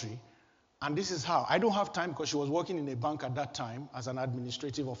poultry, and this is how. I don't have time because she was working in a bank at that time as an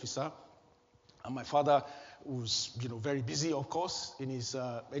administrative officer. And my father was, very busy, of course, in his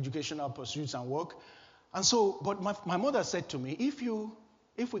educational pursuits and work. And so, but my mother said to me, if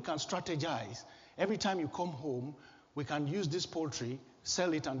we can strategize, every time you come home, we can use this poultry,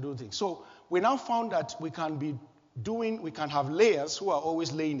 sell it and do things. So we now found that we can have layers who are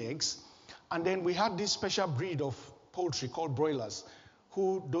always laying eggs. And then we had this special breed of poultry called broilers,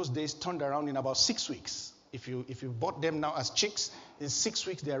 who those days turned around in about 6 weeks. If you bought them now as chicks, in 6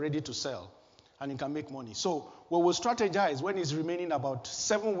 weeks they are ready to sell. And you can make money. So we will strategize when it's remaining about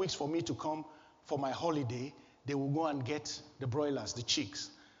 7 weeks for me to come for my holiday. They will go and get the broilers, the chicks,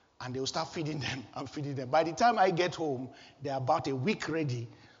 and they will start feeding them and feeding them. By the time I get home, they're about a week ready.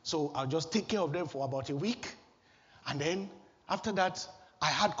 So I'll just take care of them for about a week. And then after that, I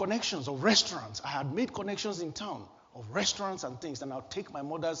had connections of restaurants. I had made connections in town of restaurants and things. And I'll take my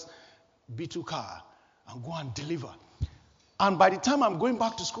mother's B2 car and go and deliver. And by the time I'm going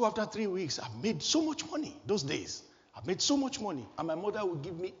back to school after 3 weeks, I've made so much money those days. I've made so much money. And my mother would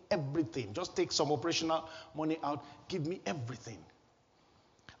give me everything. Just take some operational money out, give me everything.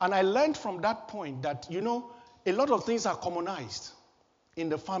 And I learned from that point that, a lot of things are commonized in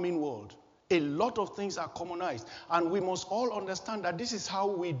the farming world. A lot of things are commonized. And we must all understand that this is how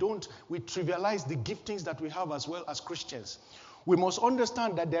we trivialize the giftings that we have as well as Christians. We must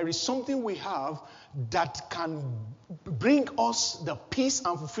understand that there is something we have that can bring us the peace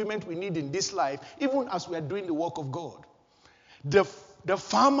and fulfillment we need in this life, even as we are doing the work of God. The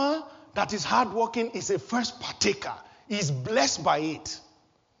farmer that is hardworking is a first partaker. He is blessed by it.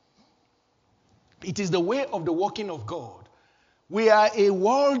 It is the way of the working of God. We are a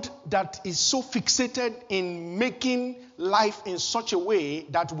world that is so fixated in making life in such a way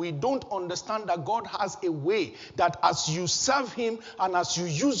that we don't understand that God has a way that as you serve Him and as you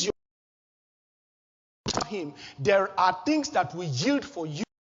use your Him, there are things that will yield for you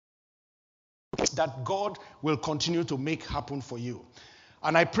that God will continue to make happen for you.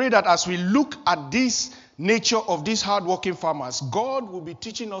 And I pray that as we look at this nature of these hardworking farmers, God will be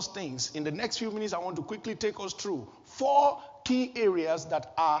teaching us things. In the next few minutes, I want to quickly take us through 4 key areas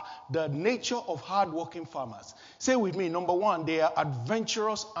that are the nature of hardworking farmers. Say with me, number 1, they are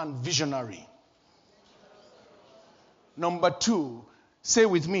adventurous and visionary. Number 2, say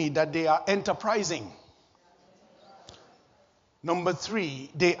with me that they are enterprising. Number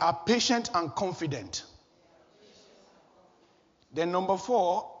 3, they are patient and confident. Then number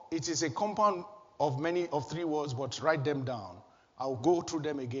 4, it is a compound of 3 words, but write them down. I'll go through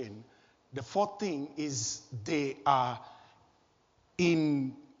them again. The 4th thing is they are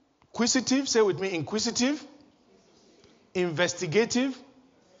inquisitive. Say with me, inquisitive, investigative,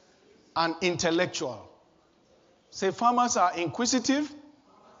 and intellectual. Say farmers are inquisitive,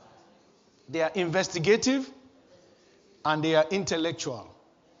 they are investigative, and they are intellectual.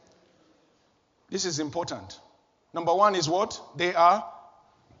 This is important. Number 1 is what? They are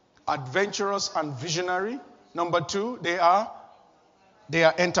adventurous and visionary. Number 2, they are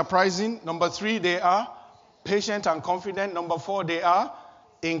enterprising. Number 3, they are patient and confident. Number 4, they are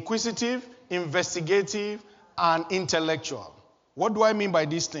inquisitive, investigative, and intellectual. What do I mean by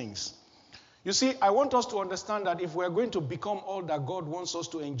these things? You see, I want us to understand that if we're going to become all that God wants us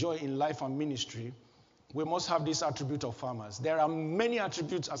to enjoy in life and ministry, we must have this attribute of farmers. There are many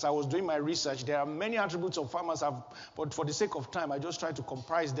attributes. As I was doing my research, there are many attributes of farmers, but for the sake of time, I just try to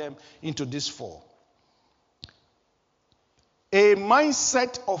comprise them into these 4. A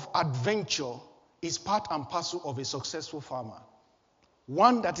mindset of adventure is part and parcel of a successful farmer.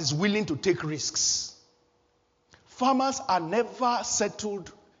 one that is willing to take risks. Farmers are never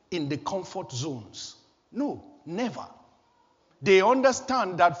settled in the comfort zones. No, never. They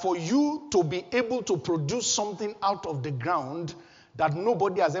understand that for you to be able to produce something out of the ground that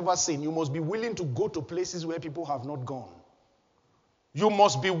nobody has ever seen, you must be willing to go to places where people have not gone. You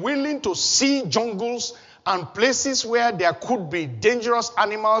must be willing to see jungles and places where there could be dangerous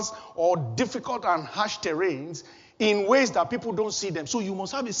animals or difficult and harsh terrains in ways that people don't see them. So you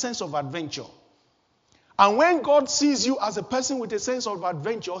must have a sense of adventure. And when God sees you as a person with a sense of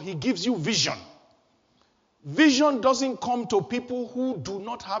adventure, he gives you vision. Vision doesn't come to people who do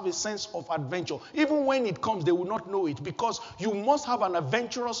not have a sense of adventure. Even when it comes, they will not know it, because you must have an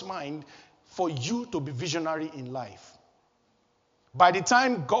adventurous mind for you to be visionary in life. By the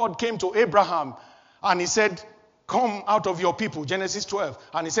time God came to Abraham and he said, come out of your people, Genesis 12,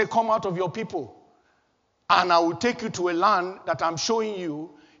 and he said, come out of your people, and I will take you to a land that I'm showing you,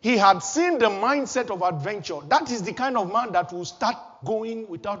 he had seen the mindset of adventure. That is the kind of man that will start going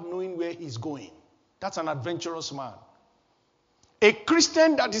without knowing where he's going. That's an adventurous man. A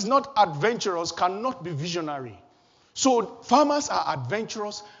Christian that is not adventurous cannot be visionary. So farmers are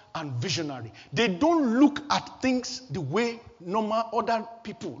adventurous and visionary. They don't look at things the way normal other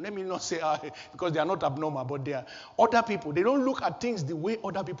people, let me not say because they are not abnormal, but they are other people. They don't look at things the way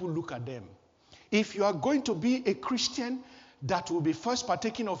other people look at them. If you are going to be a Christian that will be first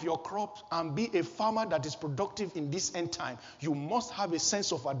partaking of your crops and be a farmer that is productive in this end time, you must have a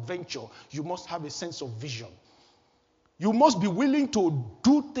sense of adventure. You must have a sense of vision. You must be willing to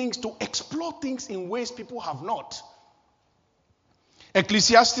do things, to explore things in ways people have not.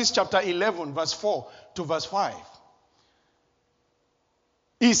 Ecclesiastes chapter 11, verse 4 to verse 5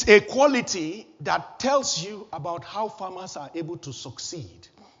 is a quality that tells you about how farmers are able to succeed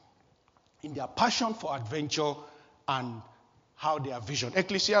in their passion for adventure and how their vision.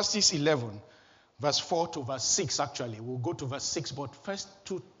 Ecclesiastes 11, verse 4 to verse 6 actually. We'll go to verse 6, but first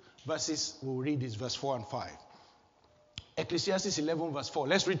two verses we'll read is verse 4 and 5. Ecclesiastes 11, verse 4.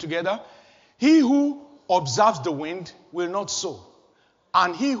 Let's read together. He who observes the wind will not sow,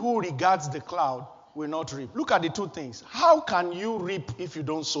 and he who regards the cloud will not reap. Look at the two things. How can you reap if you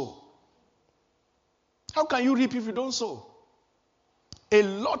don't sow? How can you reap if you don't sow? A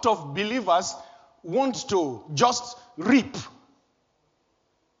lot of believers want to just reap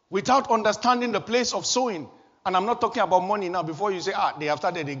without understanding the place of sowing. And I'm not talking about money now. Before you say, they have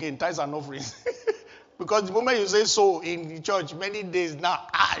started again, tithes and offerings. Because the moment you say sow in the church, many days now,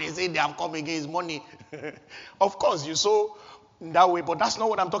 they say they have come again, it's money. Of course, you sow in that way, but that's not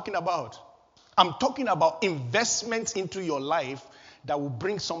what I'm talking about. I'm talking about investments into your life that will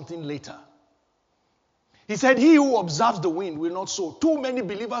bring something later. He said, he who observes the wind will not sow. Too many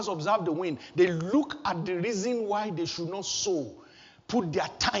believers observe the wind. They look at the reason why they should not sow. Put their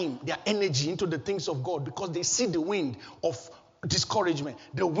time, their energy into the things of God, because they see the wind of discouragement,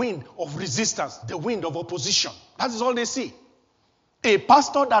 the wind of resistance, the wind of opposition. That is all they see. A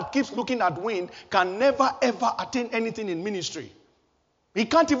pastor that keeps looking at wind can never ever attain anything in ministry. He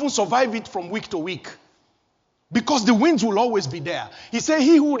can't even survive it from week to week, because the winds will always be there. He said,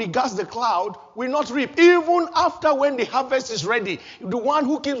 he who regards the cloud will not reap. Even after when the harvest is ready, the one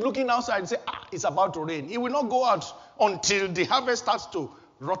who keeps looking outside and say, it's about to rain, he will not go out until the harvest starts to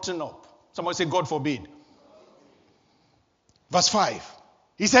rotten up. Somebody say, God forbid. Verse 5.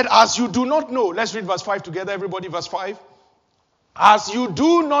 He said, as you do not know. Let's read verse 5 together, everybody. Verse 5. As you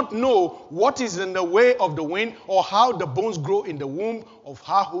do not know what is in the way of the wind, or how the bones grow in the womb of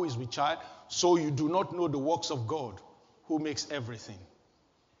her who is with child, so you do not know the works of God who makes everything.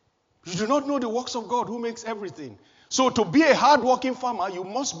 You do not know the works of God who makes everything. So to be a hard-working farmer, you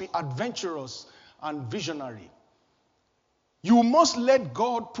must be adventurous and visionary. You must let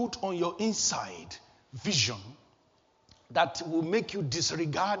God put on your inside vision that will make you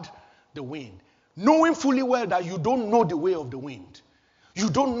disregard the wind. Knowing fully well that you don't know the way of the wind. You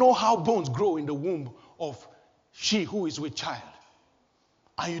don't know how bones grow in the womb of she who is with child.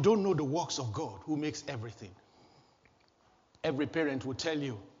 And you don't know the works of God who makes everything. Every parent will tell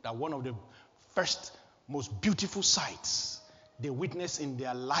you that one of the first most beautiful sights they witness in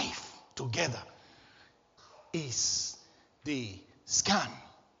their life together is the scan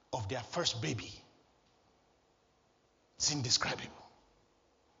of their first baby. It's indescribable.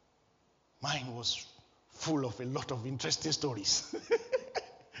 Mine was full of a lot of interesting stories.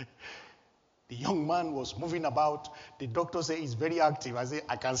 The young man was moving about. The doctor said he's very active. I said,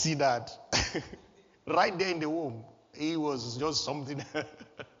 I can see that. Right there in the womb, he was just something. It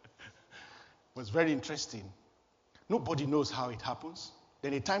was very interesting. Nobody knows how it happens.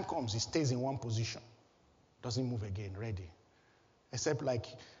 Then the time comes, he stays in one position. Doesn't move again, ready. Except like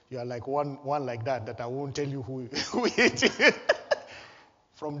you are like one like that I won't tell you who it is.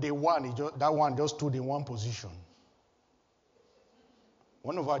 From day one, that one just stood in one position.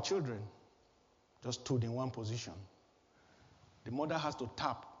 One of our children just stood in one position. The mother has to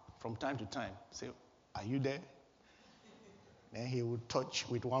tap from time to time, say, "Are you there?" Then he would touch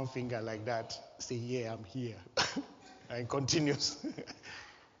with one finger like that, say, "Yeah, I'm here." And continues.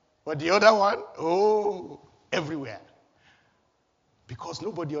 But the other one, everywhere. Because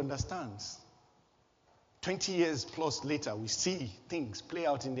nobody understands. 20 years plus later, we see things play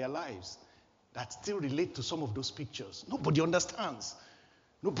out in their lives that still relate to some of those pictures. Nobody understands.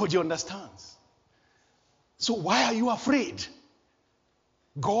 Nobody understands. So why are you afraid?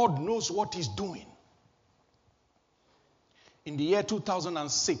 God knows what he's doing. In the year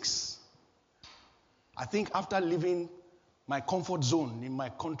 2006, I think after leaving my comfort zone in my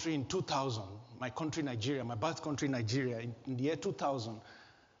country in 2000, my country Nigeria, my birth country Nigeria, in the year 2000,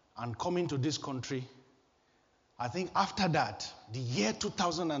 and coming to this country, I think after that, the year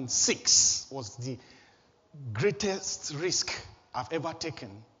 2006 was the greatest risk I've ever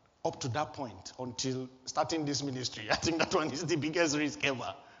taken up to that point until starting this ministry. I think that one is the biggest risk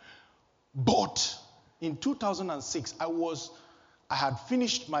ever. But in 2006, I had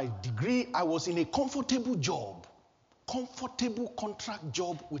finished my degree. I was in a comfortable job, comfortable contract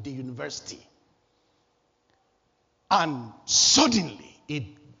job with the university. And suddenly,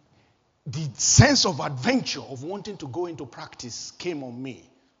 the sense of adventure of wanting to go into practice came on me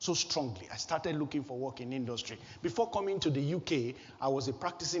so strongly. I started looking for work in industry. Before coming to the UK, I was a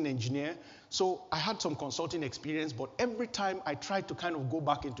practicing engineer, so I had some consulting experience, but every time I tried to kind of go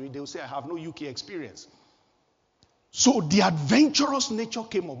back into it, they would say I have no UK experience. So the adventurous nature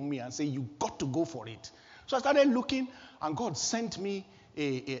came on me and said, you got to go for it. So I started looking, and God sent me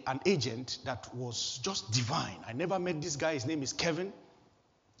an agent that was just divine. I never met this guy. His name is Kevin.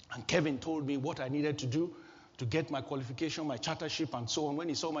 And Kevin told me what I needed to do to get my qualification, my chartership, and so on. When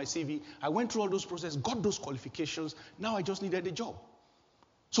he saw my CV, I went through all those processes, got those qualifications. Now I just needed a job.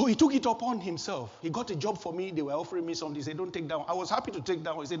 So he took it upon himself. He got a job for me. They were offering me something. He said, don't take that one. I was happy to take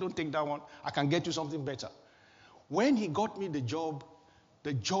that one. He said, don't take that one. I can get you something better. When he got me the job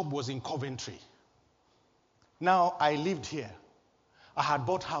was in Coventry. Now I lived here. I had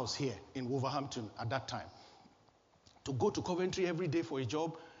bought a house here in Wolverhampton at that time. To go to Coventry every day for a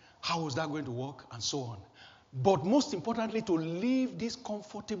job, how was that going to work? And so on. But most importantly, to leave this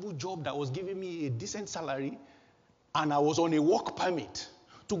comfortable job that was giving me a decent salary, and I was on a work permit,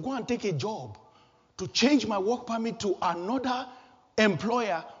 to go and take a job, to change my work permit to another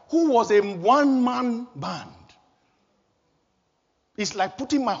employer who was a one-man band. It's like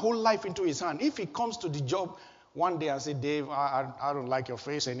putting my whole life into his hand. If he comes to the job one day and say, Dave, I don't like your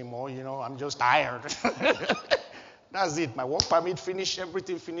face anymore, I'm just tired. That's it. My work permit finished,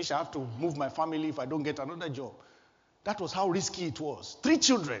 everything finished. I have to move my family if I don't get another job. That was how risky it was. 3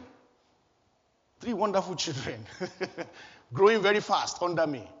 children. 3 wonderful children. Growing very fast under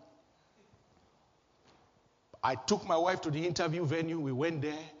me. I took my wife to the interview venue. We went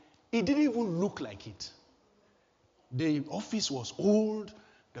there. It didn't even look like it. The office was old,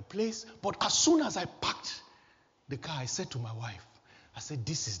 the place. But as soon as I parked the car, I said to my wife, I said,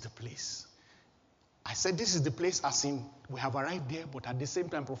 this is the place. I said, this is the place, as in, we have arrived there, but at the same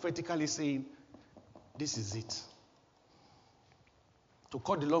time, prophetically saying, this is it. To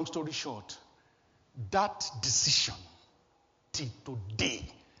cut the long story short, that decision, till today,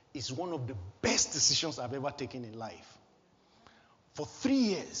 is one of the best decisions I've ever taken in life. For 3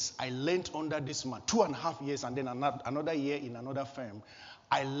 years, I lent under this man, 2.5 years, and then another year in another firm.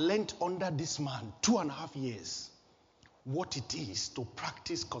 I lent under this man 2.5 years. What it is to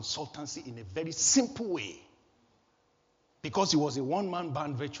practice consultancy in a very simple way. Because he was a one-man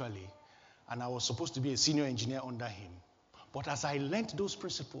band virtually, and I was supposed to be a senior engineer under him. But as I learned those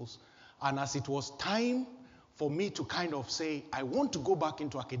principles, and as it was time for me to kind of say, I want to go back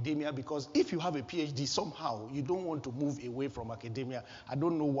into academia, because if you have a PhD, somehow you don't want to move away from academia. I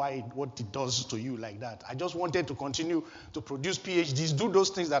don't know what it does to you like that. I just wanted to continue to produce PhDs, do those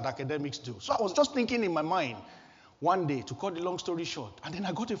things that academics do. So I was just thinking in my mind, one day, to cut the long story short, and then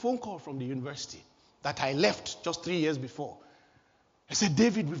I got a phone call from the university that I left just 3 years before. I said,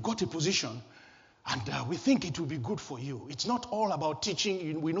 David, we've got a position, and we think it will be good for you. It's not all about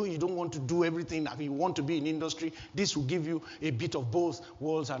teaching. We know you don't want to do everything. You want to be in industry. This will give you a bit of both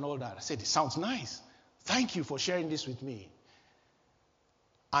worlds and all that. I said, it sounds nice. Thank you for sharing this with me.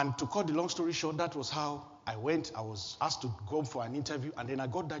 And to cut the long story short, that was how I went. I was asked to go for an interview, and then I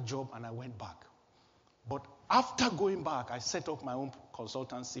got that job, and I went back. But after going back, I set up my own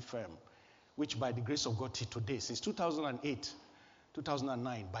consultancy firm, which by the grace of God till today, since 2008,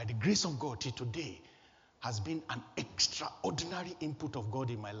 2009, by the grace of God till today, has been an extraordinary input of God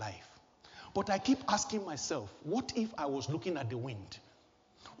in my life. But I keep asking myself, what if I was looking at the wind?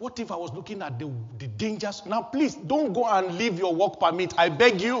 What if I was looking at the dangers? Now, please, don't go and leave your work permit. I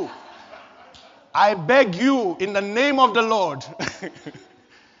beg you. I beg you, in the name of the Lord.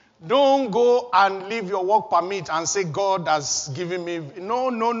 Don't go and leave your work permit and say, God has given me.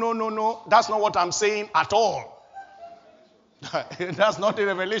 No. That's not what I'm saying at all. That's not a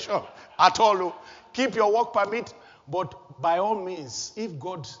revelation at all. Keep your work permit. But by all means, if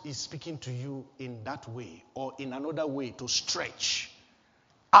God is speaking to you in that way or in another way to stretch,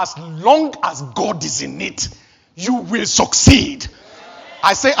 as long as God is in it, you will succeed.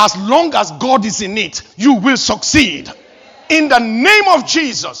 I say, as long as God is in it, you will succeed. In the name of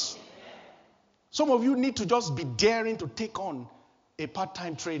Jesus. Some of you need to just be daring to take on a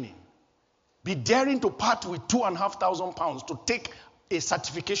part-time training. Be daring to part with £2,500 to take a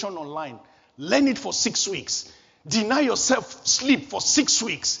certification online. Learn it for 6 weeks. Deny yourself sleep for 6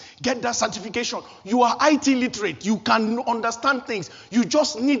 weeks. Get that certification. You are IT literate. You can understand things. You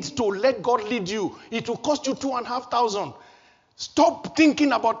just need to let God lead you. It will cost you £2,500. Stop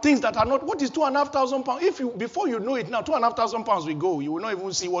thinking about things that are not. What is £2,500? If you, before you know it now, £2,500 will go. You will not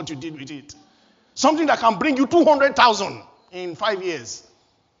even see what you did with it. Something that can bring you 200,000 in 5 years.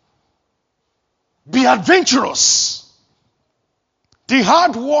 Be adventurous. The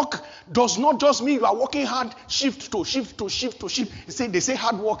hard work does not just mean you are working hard, shift to shift to shift to shift. They say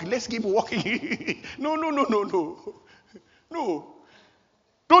hard work, let's keep working. No. No.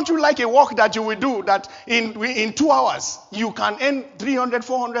 Don't you like a work that you will do that in 2 hours you can earn 300,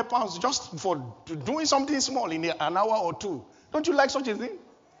 400 pounds just for doing something small in an hour or two? Don't you like such a thing?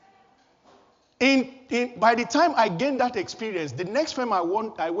 By the time I gained that experience, the next firm I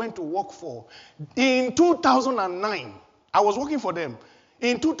went to work for, in 2009, I was working for them.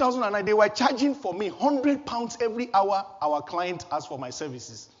 In 2009, they were charging for me £100 every hour our client asked for my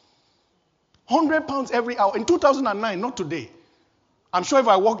services. £100 every hour. In 2009, not today. I'm sure if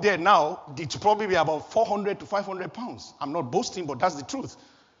I work there now, it will probably be about 400 to 500 pounds. I'm not boasting, but that's the truth.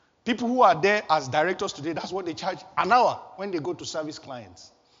 People who are there as directors today, that's what they charge an hour when they go to service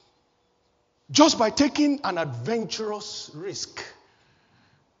clients. Just by taking an adventurous risk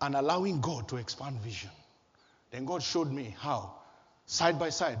and allowing God to expand vision. Then God showed me how, side by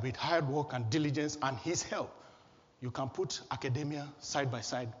side, with hard work and diligence and His help, you can put academia side by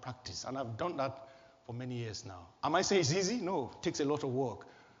side practice. And I've done that for many years now. Am I saying it's easy? No, it takes a lot of work.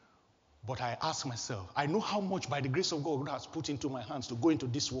 But I ask myself, I know how much by the grace of God has put into my hands to go into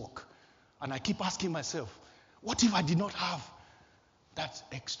this work. And I keep asking myself, what if I did not have that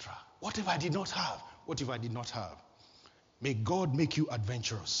extra? What if I did not have? What if I did not have? May God make you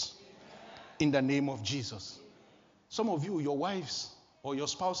adventurous. In the name of Jesus. Some of you, your wives or your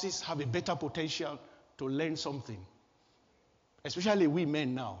spouses have a better potential to learn something. Especially we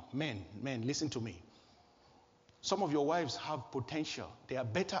men now. Men, listen to me. Some of your wives have potential. They are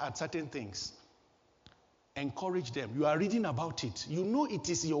better at certain things. Encourage them. You are reading about it. You know it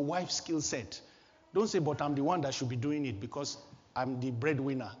is your wife's skill set. Don't say, but I'm the one that should be doing it because I'm the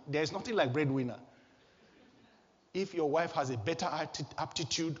breadwinner. There's nothing like breadwinner. If your wife has a better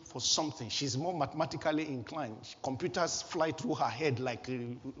aptitude for something, she's more mathematically inclined. Computers fly through her head like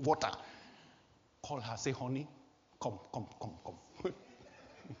water. Call her, say, honey, come.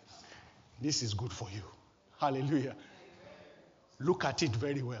 This is good for you. Hallelujah. Look at it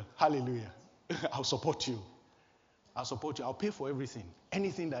very well. Hallelujah. I'll support you. I'll pay for everything.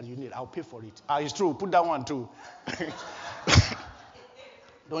 Anything that you need, I'll pay for it. It's true. Put that one too.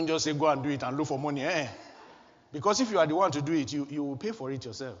 Don't just say go and do it and look for money. Because if you are the one to do it, you will pay for it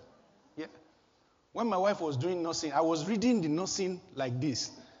yourself. Yeah. When my wife was doing nursing, I was reading the nursing like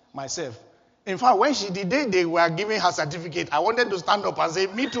this myself. In fact, when the day they were giving her certificate, I wanted to stand up and say,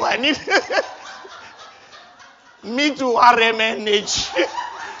 me too, I need... Me too, RMNH.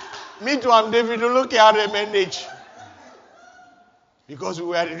 Me too, I'm David Oluke, RMNH. Because we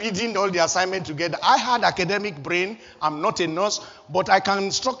were reading all the assignment together. I had academic brain. I'm not a nurse, but I can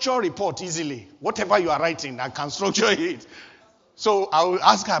structure a report easily. Whatever you are writing, I can structure it. So I will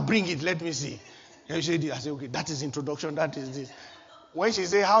ask her, bring it, let me see. And she did. I said, okay, that is introduction, that is this. When she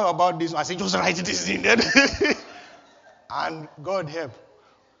said, how about this? I said, just write this in there. And God help.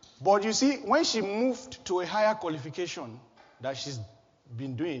 But you see, when she moved to a higher qualification that she's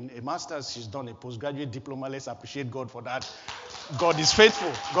been doing, a master's, she's done a postgraduate diploma. Let's appreciate God for that. God is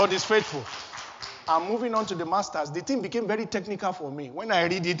faithful. God is faithful. I'm moving on to the master's. The thing became very technical for me. When I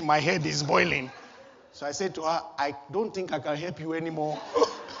read it, my head is boiling. So I said to her, I don't think I can help you anymore.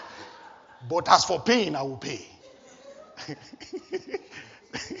 But as for paying, I will pay.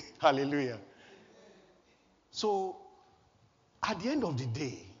 Hallelujah. So, at the end of the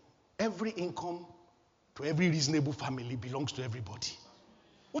day, every income to every reasonable family belongs to everybody.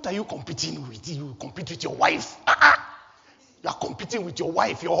 What are you competing with? You compete with your wife. You are competing with your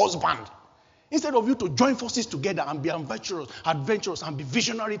wife, your husband. Instead of you to join forces together and be adventurous and be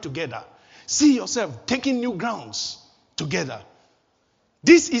visionary together. See yourself taking new grounds together.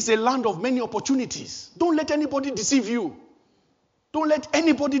 This is a land of many opportunities. Don't let anybody deceive you. Don't let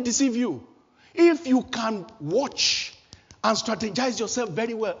anybody deceive you. If you can watch and strategize yourself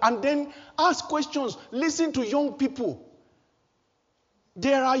very well, and then ask questions, listen to young people.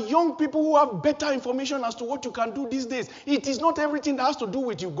 There are young people who have better information as to what you can do these days. It is not everything that has to do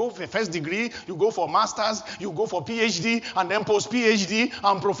with you go for first degree, you go for master's, you go for PhD, and then post-PhD,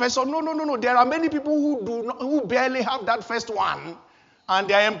 and professor. No. There are many people who barely have that first one, and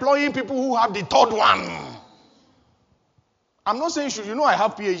they are employing people who have the third one. I'm not saying I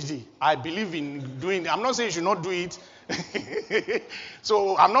have PhD. I believe in doing it. I'm not saying you should not do it.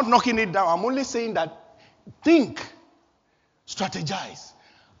 So I'm not knocking it down. I'm only saying that think, strategize.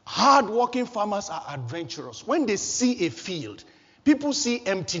 Hard-working farmers are adventurous. When they see a field, people see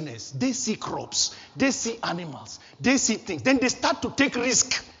emptiness. They see crops. They see animals. They see things. Then they start to take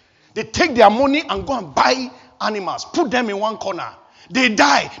risk. They take their money and go and buy animals. Put them in one corner. They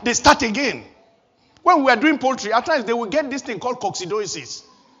die. They start again. When we are doing poultry, at times they will get this thing called coccidiosis.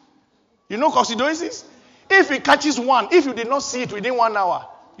 You know coccidiosis? If it catches one, if you did not see it within 1 hour,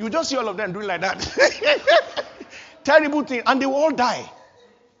 you just see all of them doing like that. Terrible thing. And they will all die.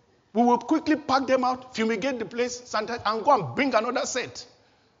 We will quickly pack them out, fumigate the place, sanitize, and go and bring another set.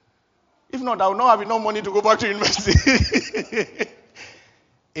 If not, I will not have enough money to go back to university.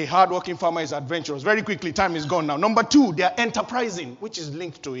 A hard-working farmer is adventurous. Very quickly, time is gone now. Number 2, they are enterprising, which is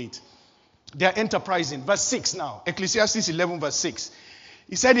linked to it. They are enterprising. Verse 6 now. Ecclesiastes 11 verse 6.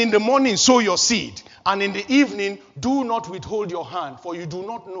 He said, in the morning sow your seed, and in the evening do not withhold your hand, for you do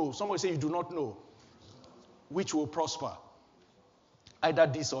not know. Somebody say you do not know which will prosper. Either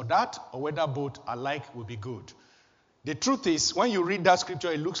this or that, or whether both alike will be good. The truth is, when you read that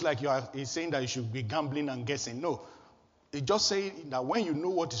scripture, it looks like it's saying that you should be gambling and guessing. No. It just says that when you know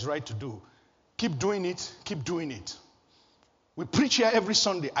what is right to do, keep doing it, keep doing it. We preach here every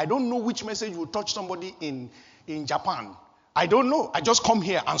Sunday. I don't know which message will touch somebody in Japan. I don't know. I just come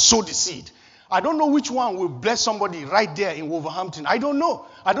here and sow the seed. I don't know which one will bless somebody right there in Wolverhampton. I don't know.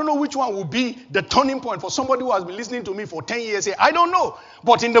 I don't know which one will be the turning point for somebody who has been listening to me for 10 years here. I don't know.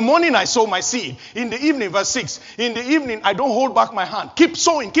 But in the morning I sow my seed. In the evening, verse 6. In the evening I don't hold back my hand. Keep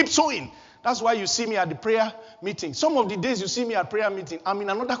sowing, keep sowing. That's why you see me at the prayer meeting. Some of the days you see me at prayer meeting, I'm in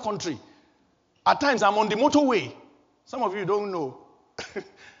another country. At times I'm on the motorway. Some of you don't know.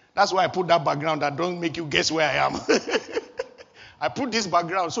 That's why I put that background that don't make you guess where I am. I put this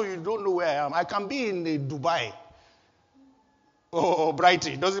background so you don't know where I am. I can be in Dubai or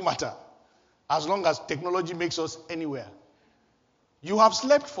Brighton. It doesn't matter. As long as technology makes us anywhere. You have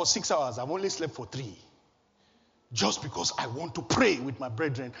slept for 6 hours. I've only slept for 3. Just because I want to pray with my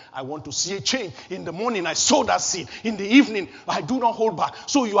brethren. I want to see a change. In the morning, I sow that seed. In the evening, I do not hold back.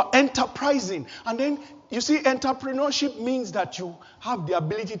 So you are enterprising. And then, you see, entrepreneurship means that you have the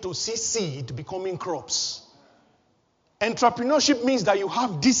ability to see seed becoming crops. Entrepreneurship means that you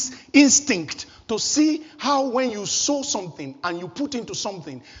have this instinct to see how when you sow something and you put into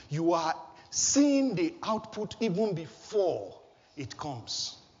something, you are seeing the output even before it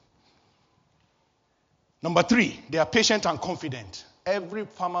comes. Number 3, they are patient and confident. Every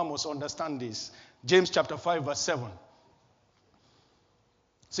farmer must understand this. James chapter 5 verse 7.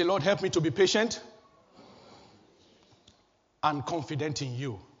 Say, Lord, help me to be patient and confident in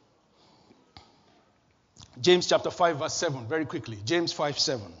you. James chapter 5 verse 7, very quickly. James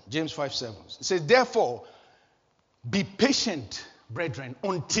 5:7. James 5:7. It says, therefore, be patient, brethren,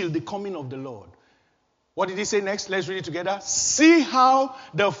 until the coming of the Lord. What did he say next? Let's read it together. See how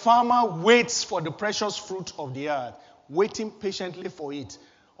the farmer waits for the precious fruit of the earth, waiting patiently for it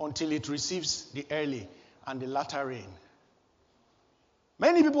until it receives the early and the latter rain.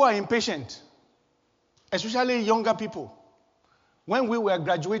 Many people are impatient, especially younger people. When we were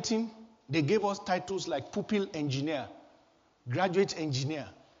graduating, they gave us titles like pupil engineer, graduate engineer.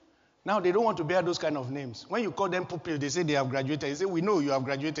 Now they don't want to bear those kind of names. When you call them pupil, they say they have graduated. They say, we know you have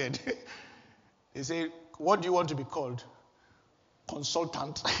graduated. They say, what do you want to be called?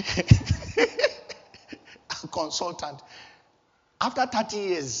 Consultant. Consultant. After 30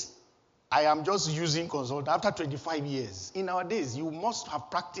 years, I am just using consultant. After 25 years, in our days, you must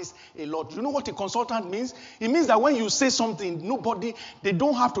have practiced a lot. You know what a consultant means? It means that when you say something, they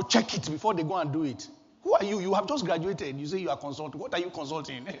don't have to check it before they go and do it. Who are you? You have just graduated. You say you are consulting. What are you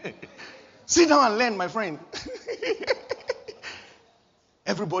consulting? Sit down and learn, my friend.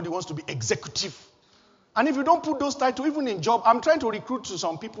 Everybody wants to be executive. And if you don't put those titles, even in job, I'm trying to recruit to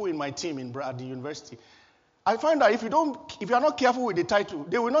some people in my team at the university. I find that if you are not careful with the title,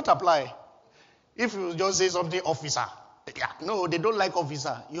 they will not apply. If you just say something officer, no, they don't like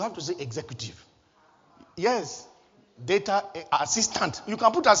officer. You have to say executive. Yes, data assistant. You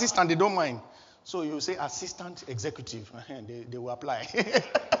can put assistant, they don't mind. So you say assistant executive, they will apply.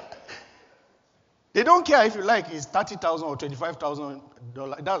 They don't care if you like it's $30,000 or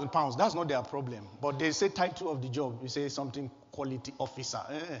 $25,000. That's pounds. That's not their problem. But they say title of the job. You say something quality officer.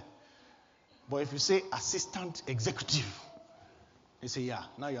 But if you say assistant executive, they say, yeah,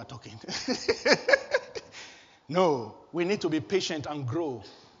 now you are talking. No, we need to be patient and grow.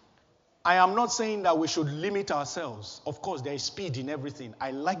 I am not saying that we should limit ourselves. Of course, there is speed in everything.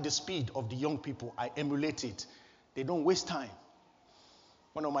 I like the speed of the young people. I emulate it. They don't waste time.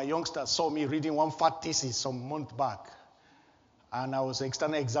 One of my youngsters saw me reading one fat thesis some month back. And I was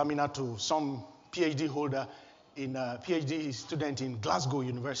external examiner to some PhD holder PhD student in Glasgow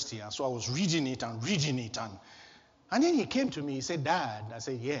University. And so I was reading it. And then he came to me. He said, Dad. I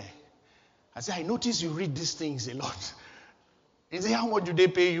said, yeah. I said, I notice you read these things a lot. He said, how much do they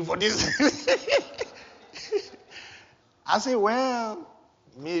pay you for this? I said, well,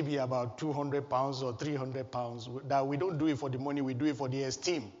 maybe about £200 or £300. That we don't do it for the money, we do it for the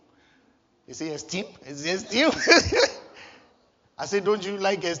esteem. He said, esteem? Is it esteem? I said, don't you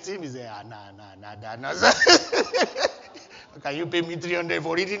like esteem? He said, nah. Can you pay me $300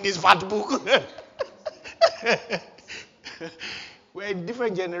 for reading this fat book? We're in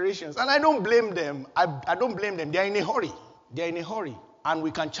different generations. And I don't blame them. I don't blame them. They're in a hurry. And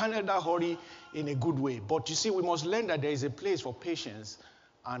we can channel that hurry in a good way. But you see, we must learn that there is a place for patience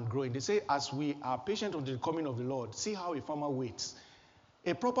and growing. They say, as we are patient until the coming of the Lord, see how a farmer waits.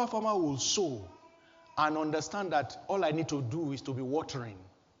 A proper farmer will sow and understand that all I need to do is to be watering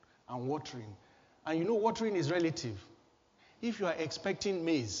and watering. And you know, watering is relative. If you are expecting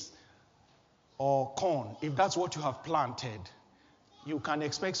maize or corn, if that's what you have planted, you can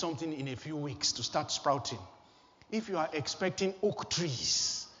expect something in a few weeks to start sprouting. If you are expecting oak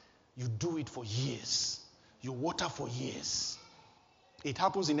trees, you do it for years. You water for years. It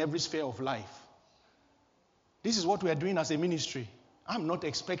happens in every sphere of life. This is what we are doing as a ministry. I'm not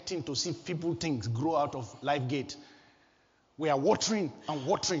expecting to see feeble things grow out of LifeGate. We are watering and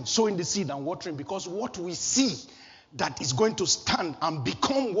watering, sowing the seed and watering, because what we see that is going to stand and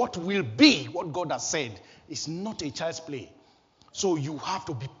become what will be, what God has said, is not a child's play. So you have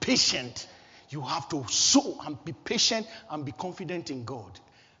to be patient. You have to sow and be patient and be confident in God.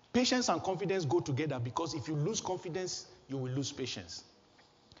 Patience and confidence go together, because if you lose confidence, you will lose patience.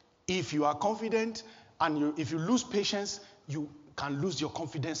 If you are confident and if you lose patience, you can lose your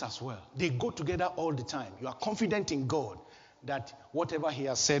confidence as well. They go together all the time. You are confident in God that whatever He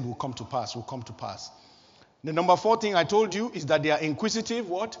has said will come to pass, The number 4 thing I told you is that they are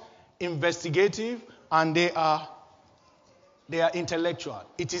inquisitive, investigative, and they are intellectual.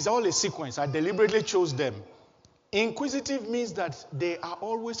 It is all a sequence. I deliberately chose them. Inquisitive means that they are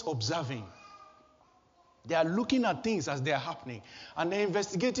always observing. They are looking at things as they are happening. And the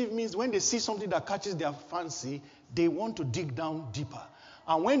investigative means when they see something that catches their fancy, they want to dig down deeper.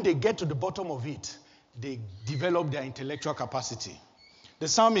 And when they get to the bottom of it, they develop their intellectual capacity. The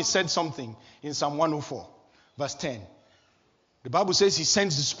psalmist said something in Psalm 104, verse 10. The Bible says He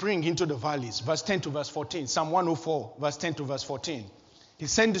sends the spring into the valleys. Verse 10 to verse 14. Psalm 104, verse 10 to verse 14. He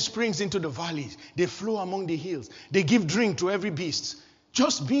sends the springs into the valleys. They flow among the hills. They give drink to every beast.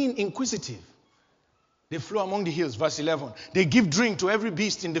 Just being inquisitive. They flow among the hills. Verse 11. They give drink to every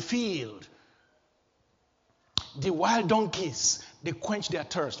beast in the field. The wild donkeys, they quench their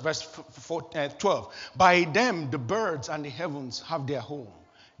thirst. Verse 12. By them the birds and the heavens have their home.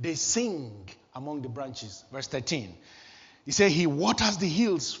 They sing among the branches. Verse 13. He said He waters the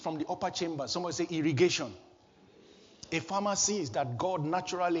hills from the upper chamber. Somebody say irrigation. A farmer sees that God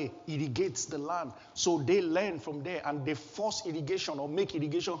naturally irrigates the land. So they learn from there and they force irrigation or make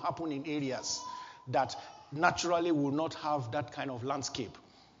irrigation happen in areas that naturally will not have that kind of landscape.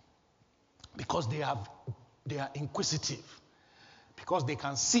 Because they are inquisitive. Because they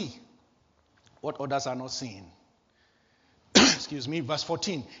can see what others are not seeing. Excuse me. Verse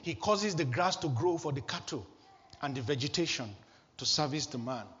 14. He causes the grass to grow for the cattle and the vegetation to service the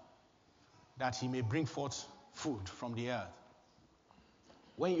man, that he may bring forth food from the earth.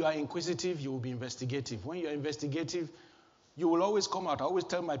 When you are inquisitive, you will be investigative. When you are investigative, you will always come out. I always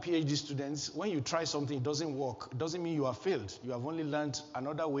tell my PhD students, when you try something, it doesn't work. It doesn't mean you have failed. You have only learned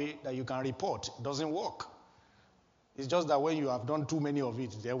another way that you can report. It doesn't work. It's just that when you have done too many of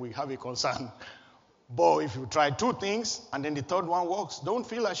it, then we have a concern. But if you try 2 things and then the third one works, don't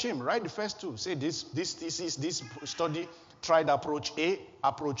feel ashamed. Write the first 2. Say this thesis, this study tried approach A,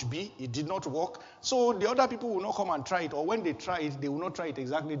 approach B. It did not work. So the other people will not come and try it. Or when they try it, they will not try it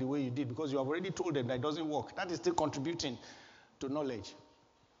exactly the way you did because you have already told them that it doesn't work. That is still contributing to knowledge.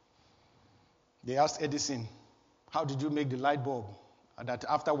 They asked Edison, how did you make the light bulb? That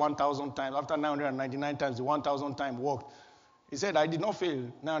after 1,000 times, after 999 times, the 1,000 time worked. He said, I did not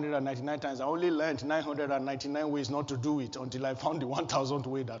fail 999 times. I only learned 999 ways not to do it until I found the 1,000th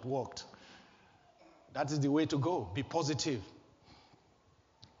way that worked. That is the way to go. Be positive.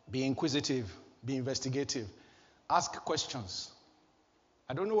 Be inquisitive. Be investigative. Ask questions.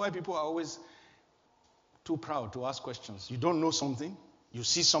 I don't know why people are always too proud to ask questions. You don't know something. You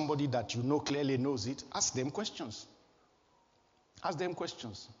see somebody that you know clearly knows it. Ask them questions. Ask them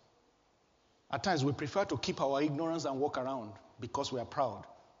questions. At times, we prefer to keep our ignorance and walk around because we are proud.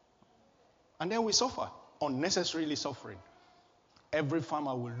 And then we suffer, unnecessarily suffering. Every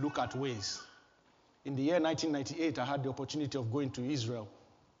farmer will look at ways. In the year 1998, I had the opportunity of going to Israel.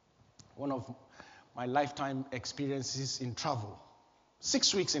 One of my lifetime experiences in travel.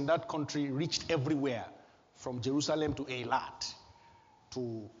 6 weeks in that country, reached everywhere, from Jerusalem to Eilat,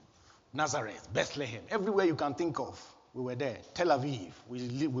 to Nazareth, Bethlehem, everywhere you can think of. We were there. Tel Aviv.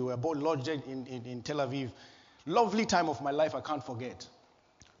 We were both lodged in Tel Aviv. Lovely time of my life I can't forget.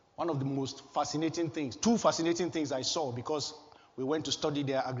 One of the most fascinating things, 2 fascinating things I saw because we went to study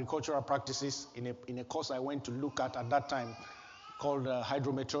their agricultural practices in a course I went to look at that time called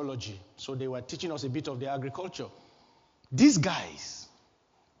hydrometeorology. So they were teaching us a bit of their agriculture. These guys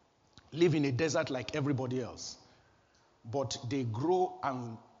live in a desert like everybody else, but they grow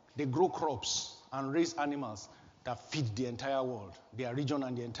crops and raise animals that feed the entire world, their region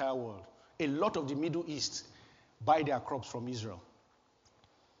and the entire world. A lot of the Middle East buy their crops from Israel.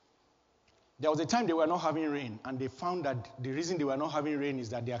 There was a time they were not having rain, and they found that the reason they were not having rain is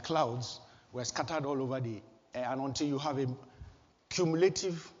that their clouds were scattered all over the air, and until you have a cumulus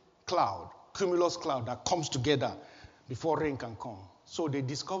cloud that comes together before rain can come. So they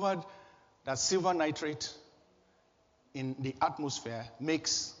discovered that silver nitrate in the atmosphere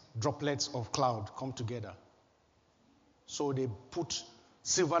makes droplets of cloud come together. So they put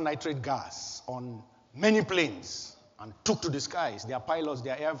silver nitrate gas on many planes and took to the skies. Their pilots,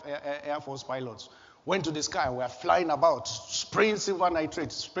 their Air Force pilots, went to the sky and were flying about, spraying silver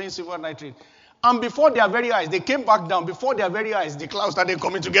nitrate. And before their very eyes, they came back down. Before their very eyes, the clouds started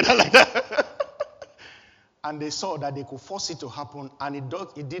coming together like that. And they saw that they could force it to happen, and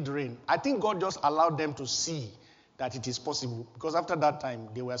it did rain. I think God just allowed them to see that it is possible, because after that time,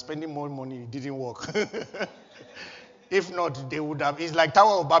 they were spending more money. It didn't work. If not, they would have, it's like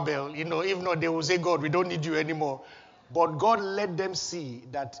Tower of Babel, if not, they would say, God, we don't need you anymore. But God let them see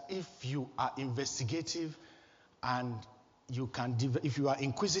that if you are investigative and if you are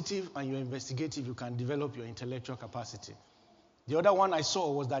inquisitive and you're investigative, you can develop your intellectual capacity. The other one I saw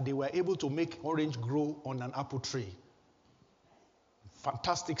was that they were able to make orange grow on an apple tree.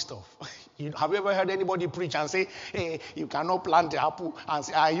 Fantastic stuff. Have you ever heard anybody preach and say, hey, you cannot plant the apple? And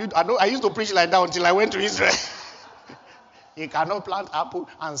say, I used to preach like that until I went to Israel. You cannot plant apple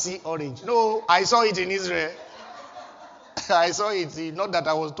and see orange. No, I saw it in Israel. I saw it, not that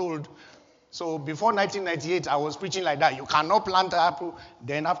I was told. So before 1998, I was preaching like that. You cannot plant apple.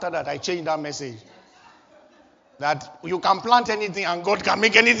 Then after that, I changed that message. That you can plant anything and God can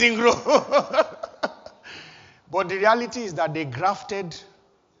make anything grow. But the reality is that they grafted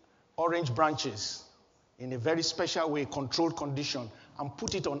orange branches in a very special way, controlled condition, and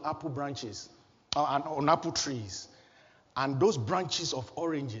put it on apple branches, on apple trees. And those branches of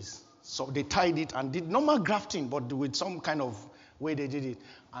oranges, so they tied it and did normal grafting, but with some kind of way they did it.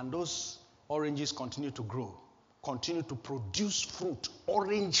 And those oranges continue to grow, continue to produce fruit,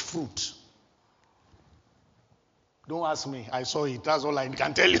 orange fruit. Don't ask me. I saw it. That's all I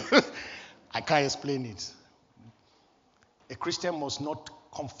can tell you. I can't explain it. A Christian must not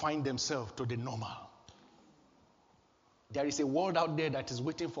confine themselves to the normal. There is a world out there that is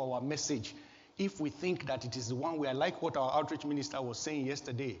waiting for our message. If we think that it is the one way, I like what our outreach minister was saying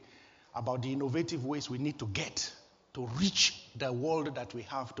yesterday about the innovative ways we need to get to reach the world that we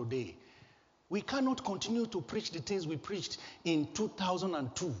have today. We cannot continue to preach the things we preached in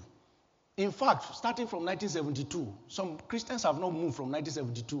 2002. In fact, starting from 1972, some Christians have not moved from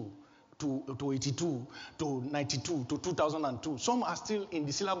 1972 to 82, to 92, to 2002. Some are still in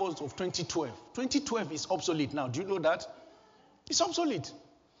the syllabus of 2012. 2012 is obsolete now. Do you know that? It's obsolete.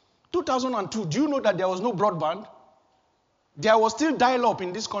 2002, do you know that there was no broadband? There was still dial-up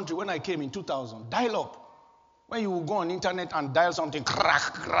in this country when I came in 2000. Dial-up. When you will go on internet and dial something, crack,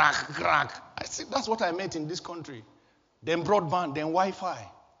 crack, crack. I said, that's what I met in this country. Then broadband, then Wi-Fi.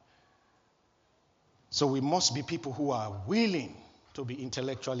 So we must be people who are willing to be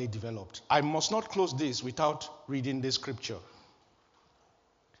intellectually developed. I must not close this without reading this scripture.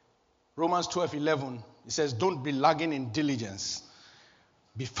 Romans 12:11, it says, don't be lagging in diligence.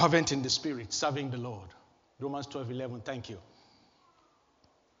 Be fervent in the spirit, serving the Lord. Romans 12:11, thank you.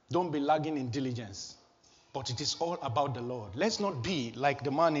 Don't be lagging in diligence. But it is all about the Lord. Let's not be like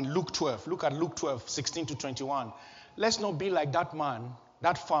the man in Luke 12. Look at Luke 12, 16 to 21. Let's not be like that man,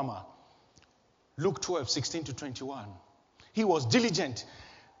 that farmer. Luke 12, 16 to 21. He was diligent,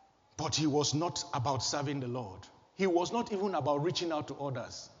 but he was not about serving the Lord. He was not even about reaching out to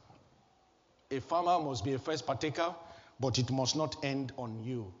others. A farmer must be a first partaker, but it must not end on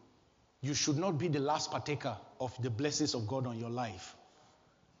you. You should not be the last partaker of the blessings of God on your life.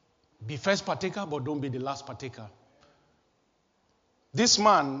 Be first partaker, but don't be the last partaker. This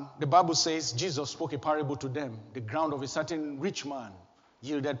man, the Bible says, Jesus spoke a parable to them. The ground of a certain rich man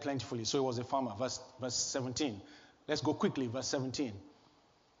yielded plentifully. So he was a farmer. Verse 17. Let's go quickly. Verse 17.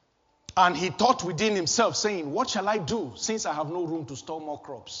 And he thought within himself, saying, what shall I do, since I have no room to store more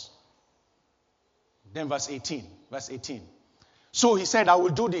crops? Then verse 18. Verse 18. So he said, I will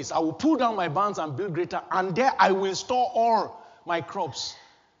do this. I will pull down my barns and build greater, and there I will store all my crops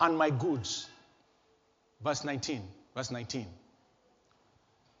and my goods. Verse 19. Verse 19.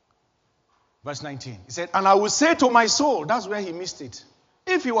 Verse 19. He said, and I will say to my soul, that's where he missed it.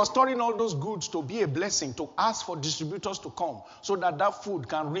 If he was storing all those goods to be a blessing, to ask for distributors to come, so that that food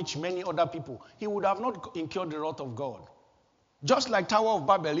can reach many other people, he would have not incurred the wrath of God. Just like Tower of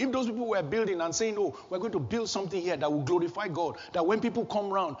Babel, if those people were building and saying, oh, we're going to build something here that will glorify God, that when people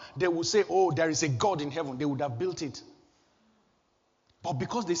come around, they will say, oh, there is a God in heaven, they would have built it. But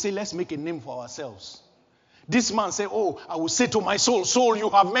because they say, let's make a name for ourselves. This man said, oh, I will say to my soul, soul, you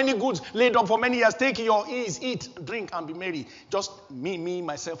have many goods laid up for many years. Take your ease, eat, drink, and be merry. Just me,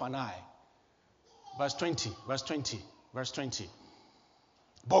 myself, and I. Verse 20, verse 20, verse 20.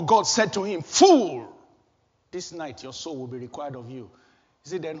 But God said to him, fool, this night your soul will be required of you. He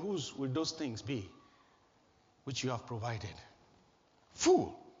said, then whose will those things be which you have provided?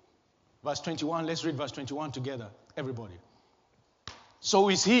 Fool. Verse 21, let's read verse 21 together, everybody. So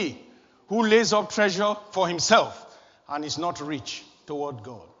is he who lays up treasure for himself and is not rich toward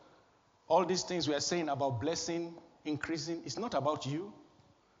God. All these things we are saying about blessing, increasing, it's not about you.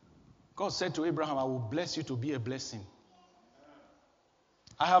 God said to Abraham, I will bless you to be a blessing.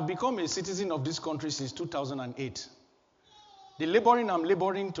 I have become a citizen of this country since 2008. The laboring I'm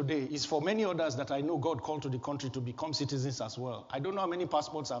laboring today is for many others that I know God called to the country to become citizens as well. I don't know how many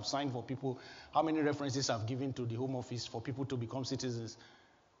passports I've signed for people, how many references I've given to the Home Office for people to become citizens.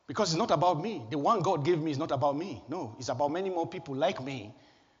 Because it's not about me. The one God gave me is not about me. No, it's about many more people like me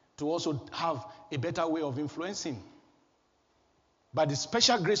to also have a better way of influencing. By the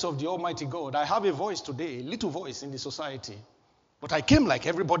special grace of the Almighty God, I have a voice today, a little voice in the society. But I came like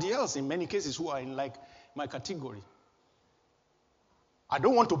everybody else in many cases who are in like my category. I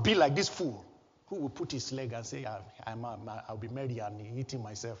don't want to be like this fool who will put his leg and say, I'll be married and eating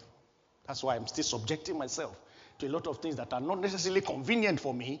myself. That's why I'm still subjecting myself to a lot of things that are not necessarily convenient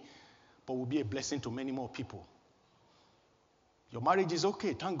for me, but will be a blessing to many more people. Your marriage is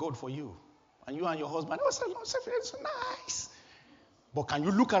okay. Thank God for you. And you and your husband, oh, it's nice. But can you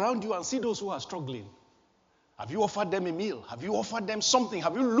look around you and see those who are struggling? Have you offered them a meal? Have you offered them something?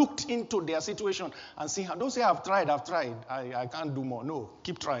 Have you looked into their situation and seen how? Don't say, I've tried. I can't do more. No,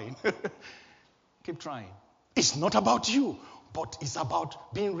 keep trying. Keep trying. It's not about you, but it's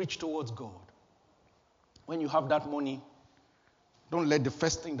about being rich towards God. When you have that money, don't let the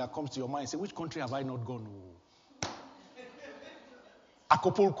first thing that comes to your mind say, which country have I not gone to?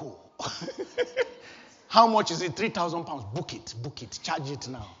 Acapulco. How much is it? 3,000 pounds. Book it. Charge it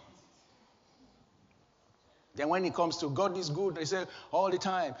now. Then when it comes to God is good, they say all the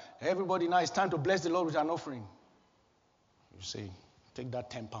time, everybody now, it's time to bless the Lord with an offering. You say, take that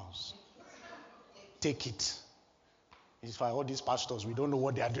 10 pounds. Take it. It's for all these pastors, we don't know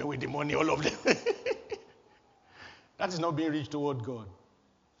what they are doing with the money, all of them. That is not being rich toward God.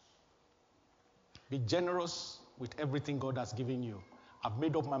 Be generous with everything God has given you. I've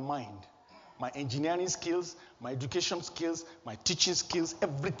made up my mind. My engineering skills, my education skills, my teaching skills,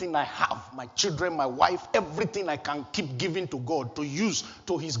 everything I have, my children, my wife, everything I can keep giving to God, to use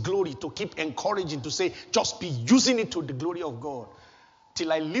to His glory, to keep encouraging, to say, just be using it to the glory of God.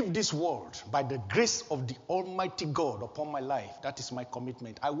 till I leave this world by the grace of the Almighty God upon my life. That is my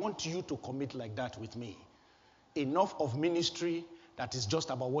commitment. I want you to commit like that with me. Enough of ministry that is just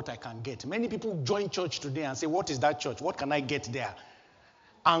about what I can get. Many people join church today and say, what is that church? What can I get there?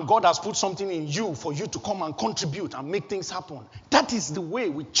 And God has put something in you for you to come and contribute and make things happen. That is the way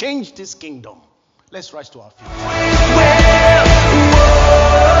we change this kingdom. Let's rise to our feet.